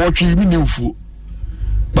said now what you mean ufu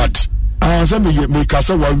but as I me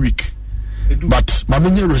kasa 1 week but my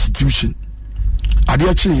many restitution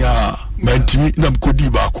adiachi ya mentimi na mkodi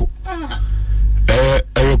bako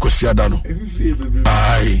kwasiada no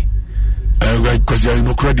ai kwasiada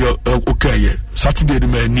no credit okay Saturday ni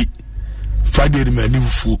mani Friday ni mani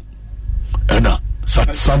ufu na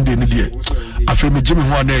Sunday ni die afi me jimi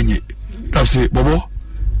ho na enye I say bobo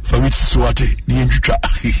for which swate ni ntwitwa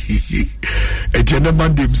etienne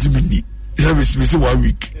Monday mzimini service me say 1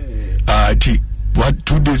 week ti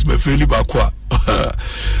 2 days me fairly bakwa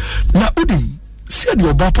na udim see the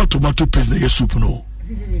obapa tomato paste na soup no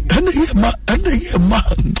ene ye ma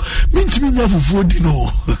mintimi nya fufuo di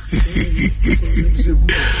no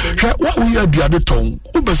what we are the other tongue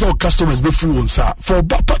ubesa customers be free on sa for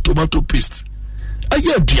obapa tomato paste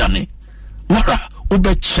aye aduane wara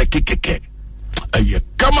ube check keke aye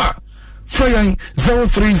kama Freya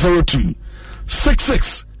 0302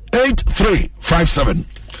 668357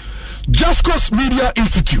 Jascos Media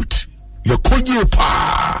Institute your konye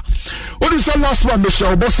pa what is the last one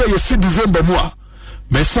Michelle Bossa you see December moi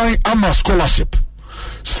me sign ama scholarship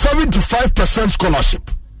 75%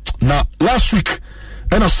 scholarship now last week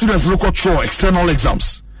and our students local through external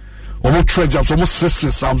exams almost 3 exams almost 6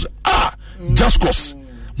 exams Jascos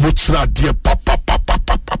muchra dear papa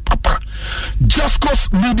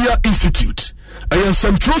Jascos Media Institute ayen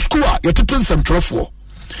central school yeteten central for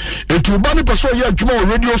etu bani person ya adwuma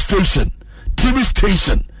radio station TV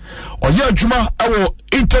station or ya adwuma our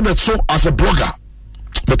internet so as a blogger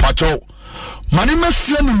me pacho mani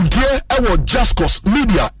mesua nimdie our Jascos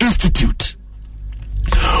Media Institute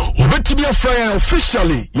obetimi afra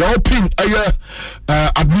officially ya open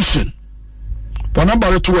admission for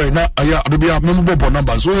number 2 na aya adobia membo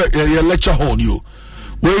number so ya lecture hall you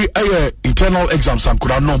we internal exams and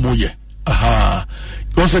could no more ye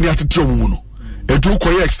once the attitude mu no edu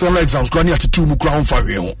koye external exams ko ani attitude mu kura on fa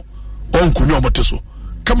hwe ho on kunyo omoteso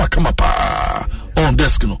kama pa on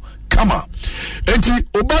desk no kama enti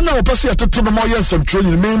obana opese attitude no more yen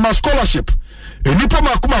training me scholarship enipa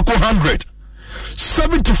makoma 100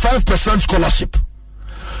 75% scholarship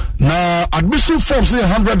na admission forms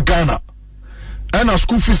 100 Ghana and our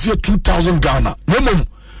school fees here 2,000 Ghana. Minimum.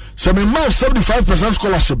 So me now 75%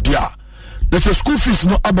 scholarship there. That's a school fees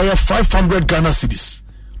no abaya 500 Ghana cedis.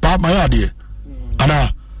 Pa my idea.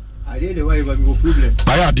 Ana. Idea the way but no problem.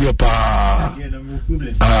 My idea pa.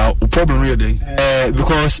 Problem really.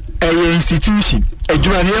 Because a institution. A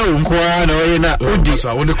junior unko na na odi.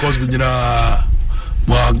 So only cause be na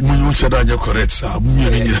wa munyu cheda nya correct sa munyu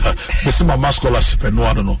ni na. Besi ma scholarship no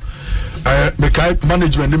I don't know. Make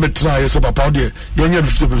management limit try say papa there yenya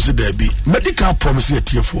 50% there be medical promise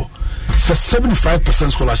here for so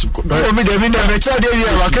 75% scholarship oh me me child there we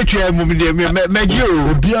akatua mu me gi o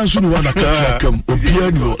obi anso ni wana akatua kam obi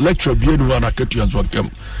ani lecture bi ani wana akatua anso kam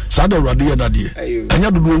sada rade ya na de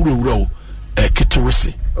anya dodo wura o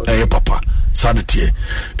ketewese papa sanete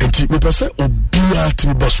enti me pese obi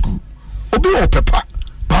atini basku obi o pepa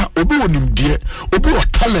pa obi onim de obi o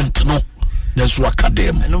talent no Yes,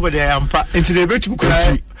 academy. Nobody ampa. Into the betum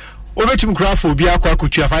cry. Obetum cry for be aqua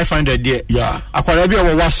kutua 500 there. Yeah. Aqua be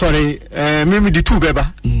wa sorry. Maybe the two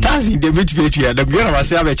beba. That's in the motivate. The girl was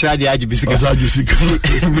say have a child the IGBC.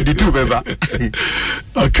 The two beba.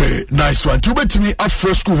 Okay, nice one. To bet me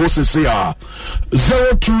after school horses say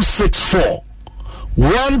 0264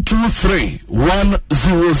 123 100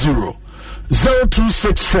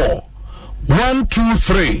 0264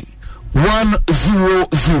 123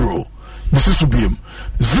 100. Mrs. Ubim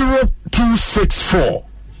 0264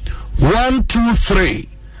 123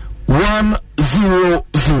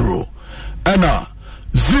 100 Anna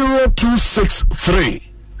 0263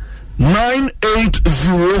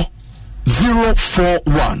 980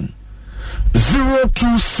 041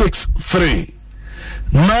 0263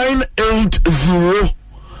 980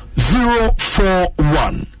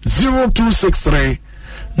 041 0263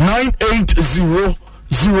 980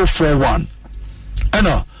 041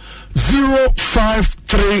 Anna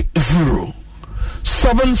 0530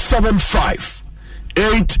 775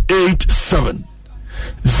 887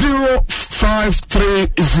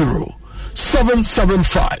 0530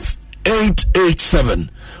 775 887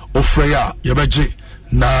 Ofreya yabeje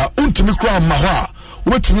na untimi kra mahwa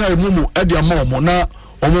wetimi ayemumu ede amawo na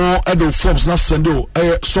omo edo forms na send o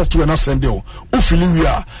software na send o ufili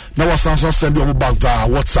wia na wasansa send o back via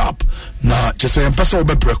WhatsApp na chese empesa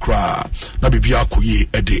obebrekra na bibia akoye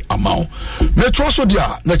ede amawo me troso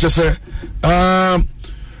dia na chese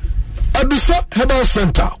Adusa Herbal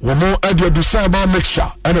Center womo ede Adusa Herbal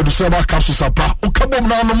Mixture and Adusa Herbal Capsules apa ukabom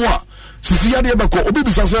na no mo a sisi ya de beko obi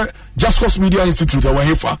bisa se Jascos Media Institute wa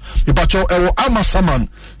hefa ipacho ewo Amasaman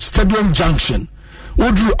Stadium Junction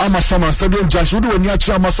Udru Amasaman Stadium Junction Udru ni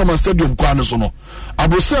achi Amasaman Stadium kwa no so no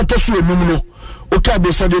abose tosu enum no oka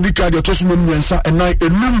abose de dika de tosu enum ensa enai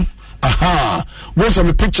enum aha won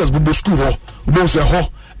some pictures bubo school ho bubo se ho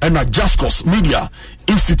and na Jascos Media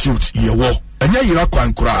Institute yewo enya yira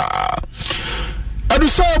kwan kura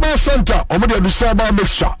Adusa Herbal Center omode Adusa Herbal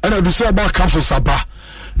Mixture and Adusa Herbal Capsules aba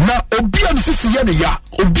na obia nsisi ye ne ya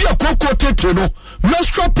obia kokko tete no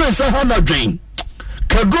menstrual pains ha na dwen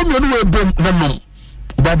kadromio no we bom na nom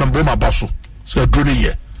oba bom abaso se adro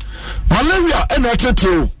ye malaria ena tete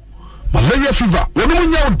o malaria fever wonu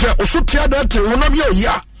munya ode osotia da tete wonam ye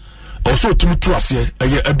ya oso timi tu ase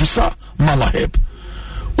eye Adusa Malaheb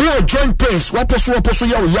o joint pains waposo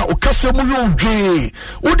ya o kase mu yo dwe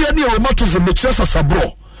wo de ne rheumatism me chesa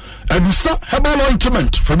sabro Adusa Herbal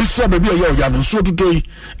Ointment for this baby ya no so dodoi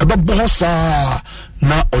ebe bo sa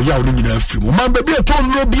na oya o nyina afiri mu man baby to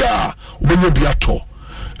nro bia obenya bia to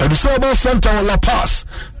Adusa Herbal Center on La Paz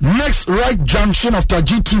next right junction after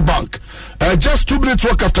GT Bank just 2 minutes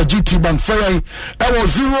walk after GT Bank fire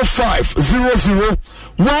was 0500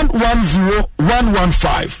 110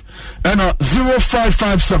 115 and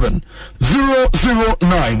 0557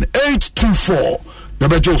 009 824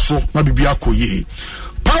 yabejo so na bibia koye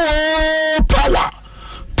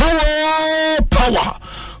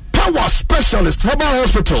Power specialist Herbal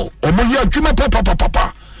Hospital omo ya adwuma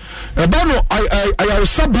papa ebono I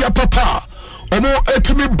sabia papa omo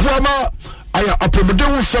etimi buama aya apomode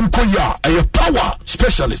wonsem koya aya power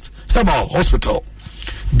specialist Herbal Hospital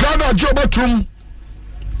Ghana jobatum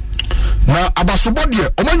na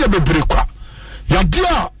abasobodie omanya bebre kwa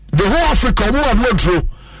yadia the whole Africa omo adwo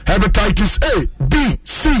hepatitis A B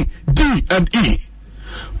C D and E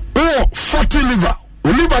or fatty liver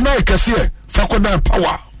liver na ekese fakoda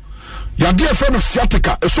power yade e fe no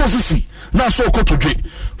sciatica eso sisi na so kotodwe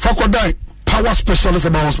fakoda power specialist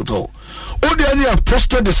Herbal Hospital o de any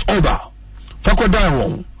prostate disorder fakoda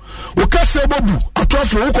won o kase bobu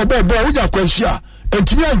atofo wo ko bobo wo ja kwanhia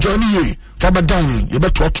entimi anjoin ye fabadan ye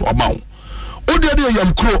betoto amaw o de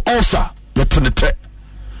yam kro ulcer ye tenete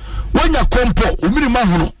wanya kompo omiri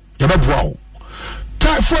mahono ye beboa wo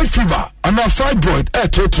typhoid fever and a fibroid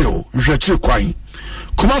teteo hwehwe kwai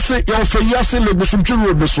Kumasi your feyase Legosumtri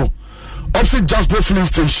road so opposite Jasper filling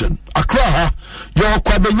station Accra ha your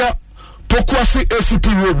Kwabenya Pokuasi ACP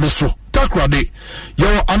road so Takrade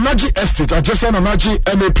your Anaji estate adjacent Anaji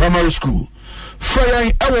MA primary school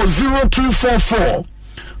Freya ewo 0244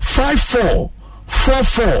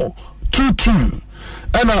 544422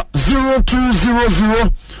 and a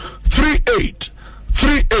 0200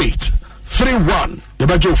 383831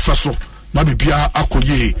 Ebajo Faso na bibia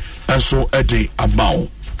akoye enso ede amao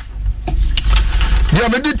dia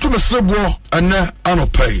medi to mesebo ene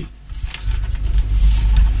anopay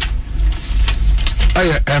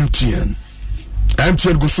aya MTN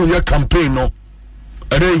guso ya campaign no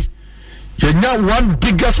ere yenya one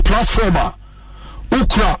biggest platformer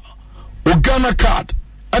ukra Ghana card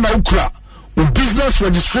and ukra business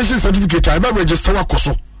registration certificate I be register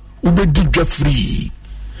wakoso ube digwa free.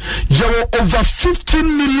 You are over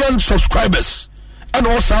 15 million subscribers and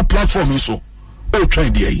also our platform is so. Oh, try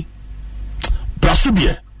the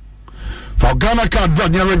Brasubie for Ghana card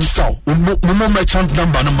brand you register. Umo merchant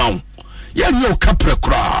number no mount. Ya nyo kapre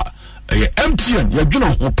kra. MTN ya juna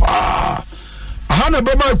hopa. Ahana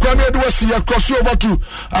bema kwame adwasi ya cross over to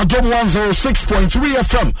Adom 106.3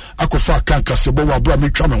 FM. Akofa kanka sebo wa bra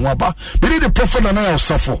metwa me waba. Me need the prophet na ya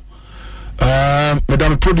osafo.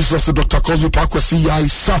 Madam producer say Dr. Cosby Pakwasi ya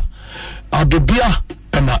isa Adobia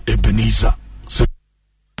ena Ebenezer.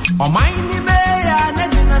 O maini be ya na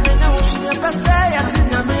dina me na usuye pese ya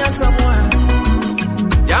tinya me asamwa.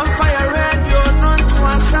 Yampa ya radio non to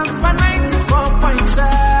asampa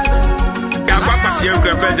 94.7. Ya kwa pasi ya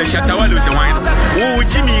ukrepe de Shatawale se wine. Wo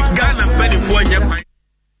Jimmy Ghana mpani fo nye pan.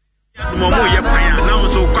 Momo ye pan na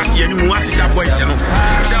so kwasi ani mu asisa boys no.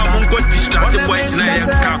 Se amonko distract boys na ye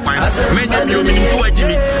ka pan. Menya bi ominim so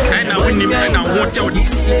Jimmy na wonim na ho te odi.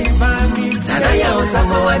 Sana ya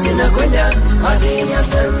usafo wajina konya odi ya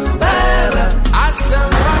sembaba.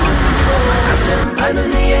 Asembanu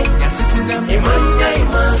niye yasisina imanya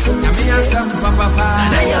imasum yamia sambaba.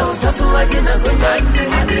 Sana ya usafo wajina konya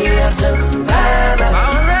odi ya sembaba.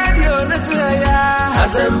 Already on it ya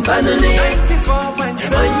asembanu niye 94.7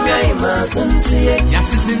 imanya imasum tiye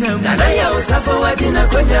yasisina sana ya usafo wajina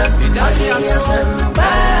konya odi ya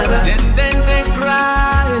sembaba. Den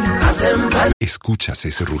cry. Escuchas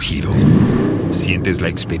ese rugido. Sientes la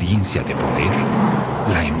experiencia de poder,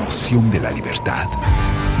 la emoción de la libertad.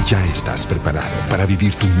 Ya estás preparado para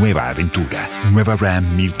vivir tu nueva aventura. Nueva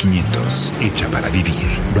Ram 1500, hecha para vivir.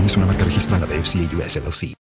 Ram es una marca registrada de FCA US LLC.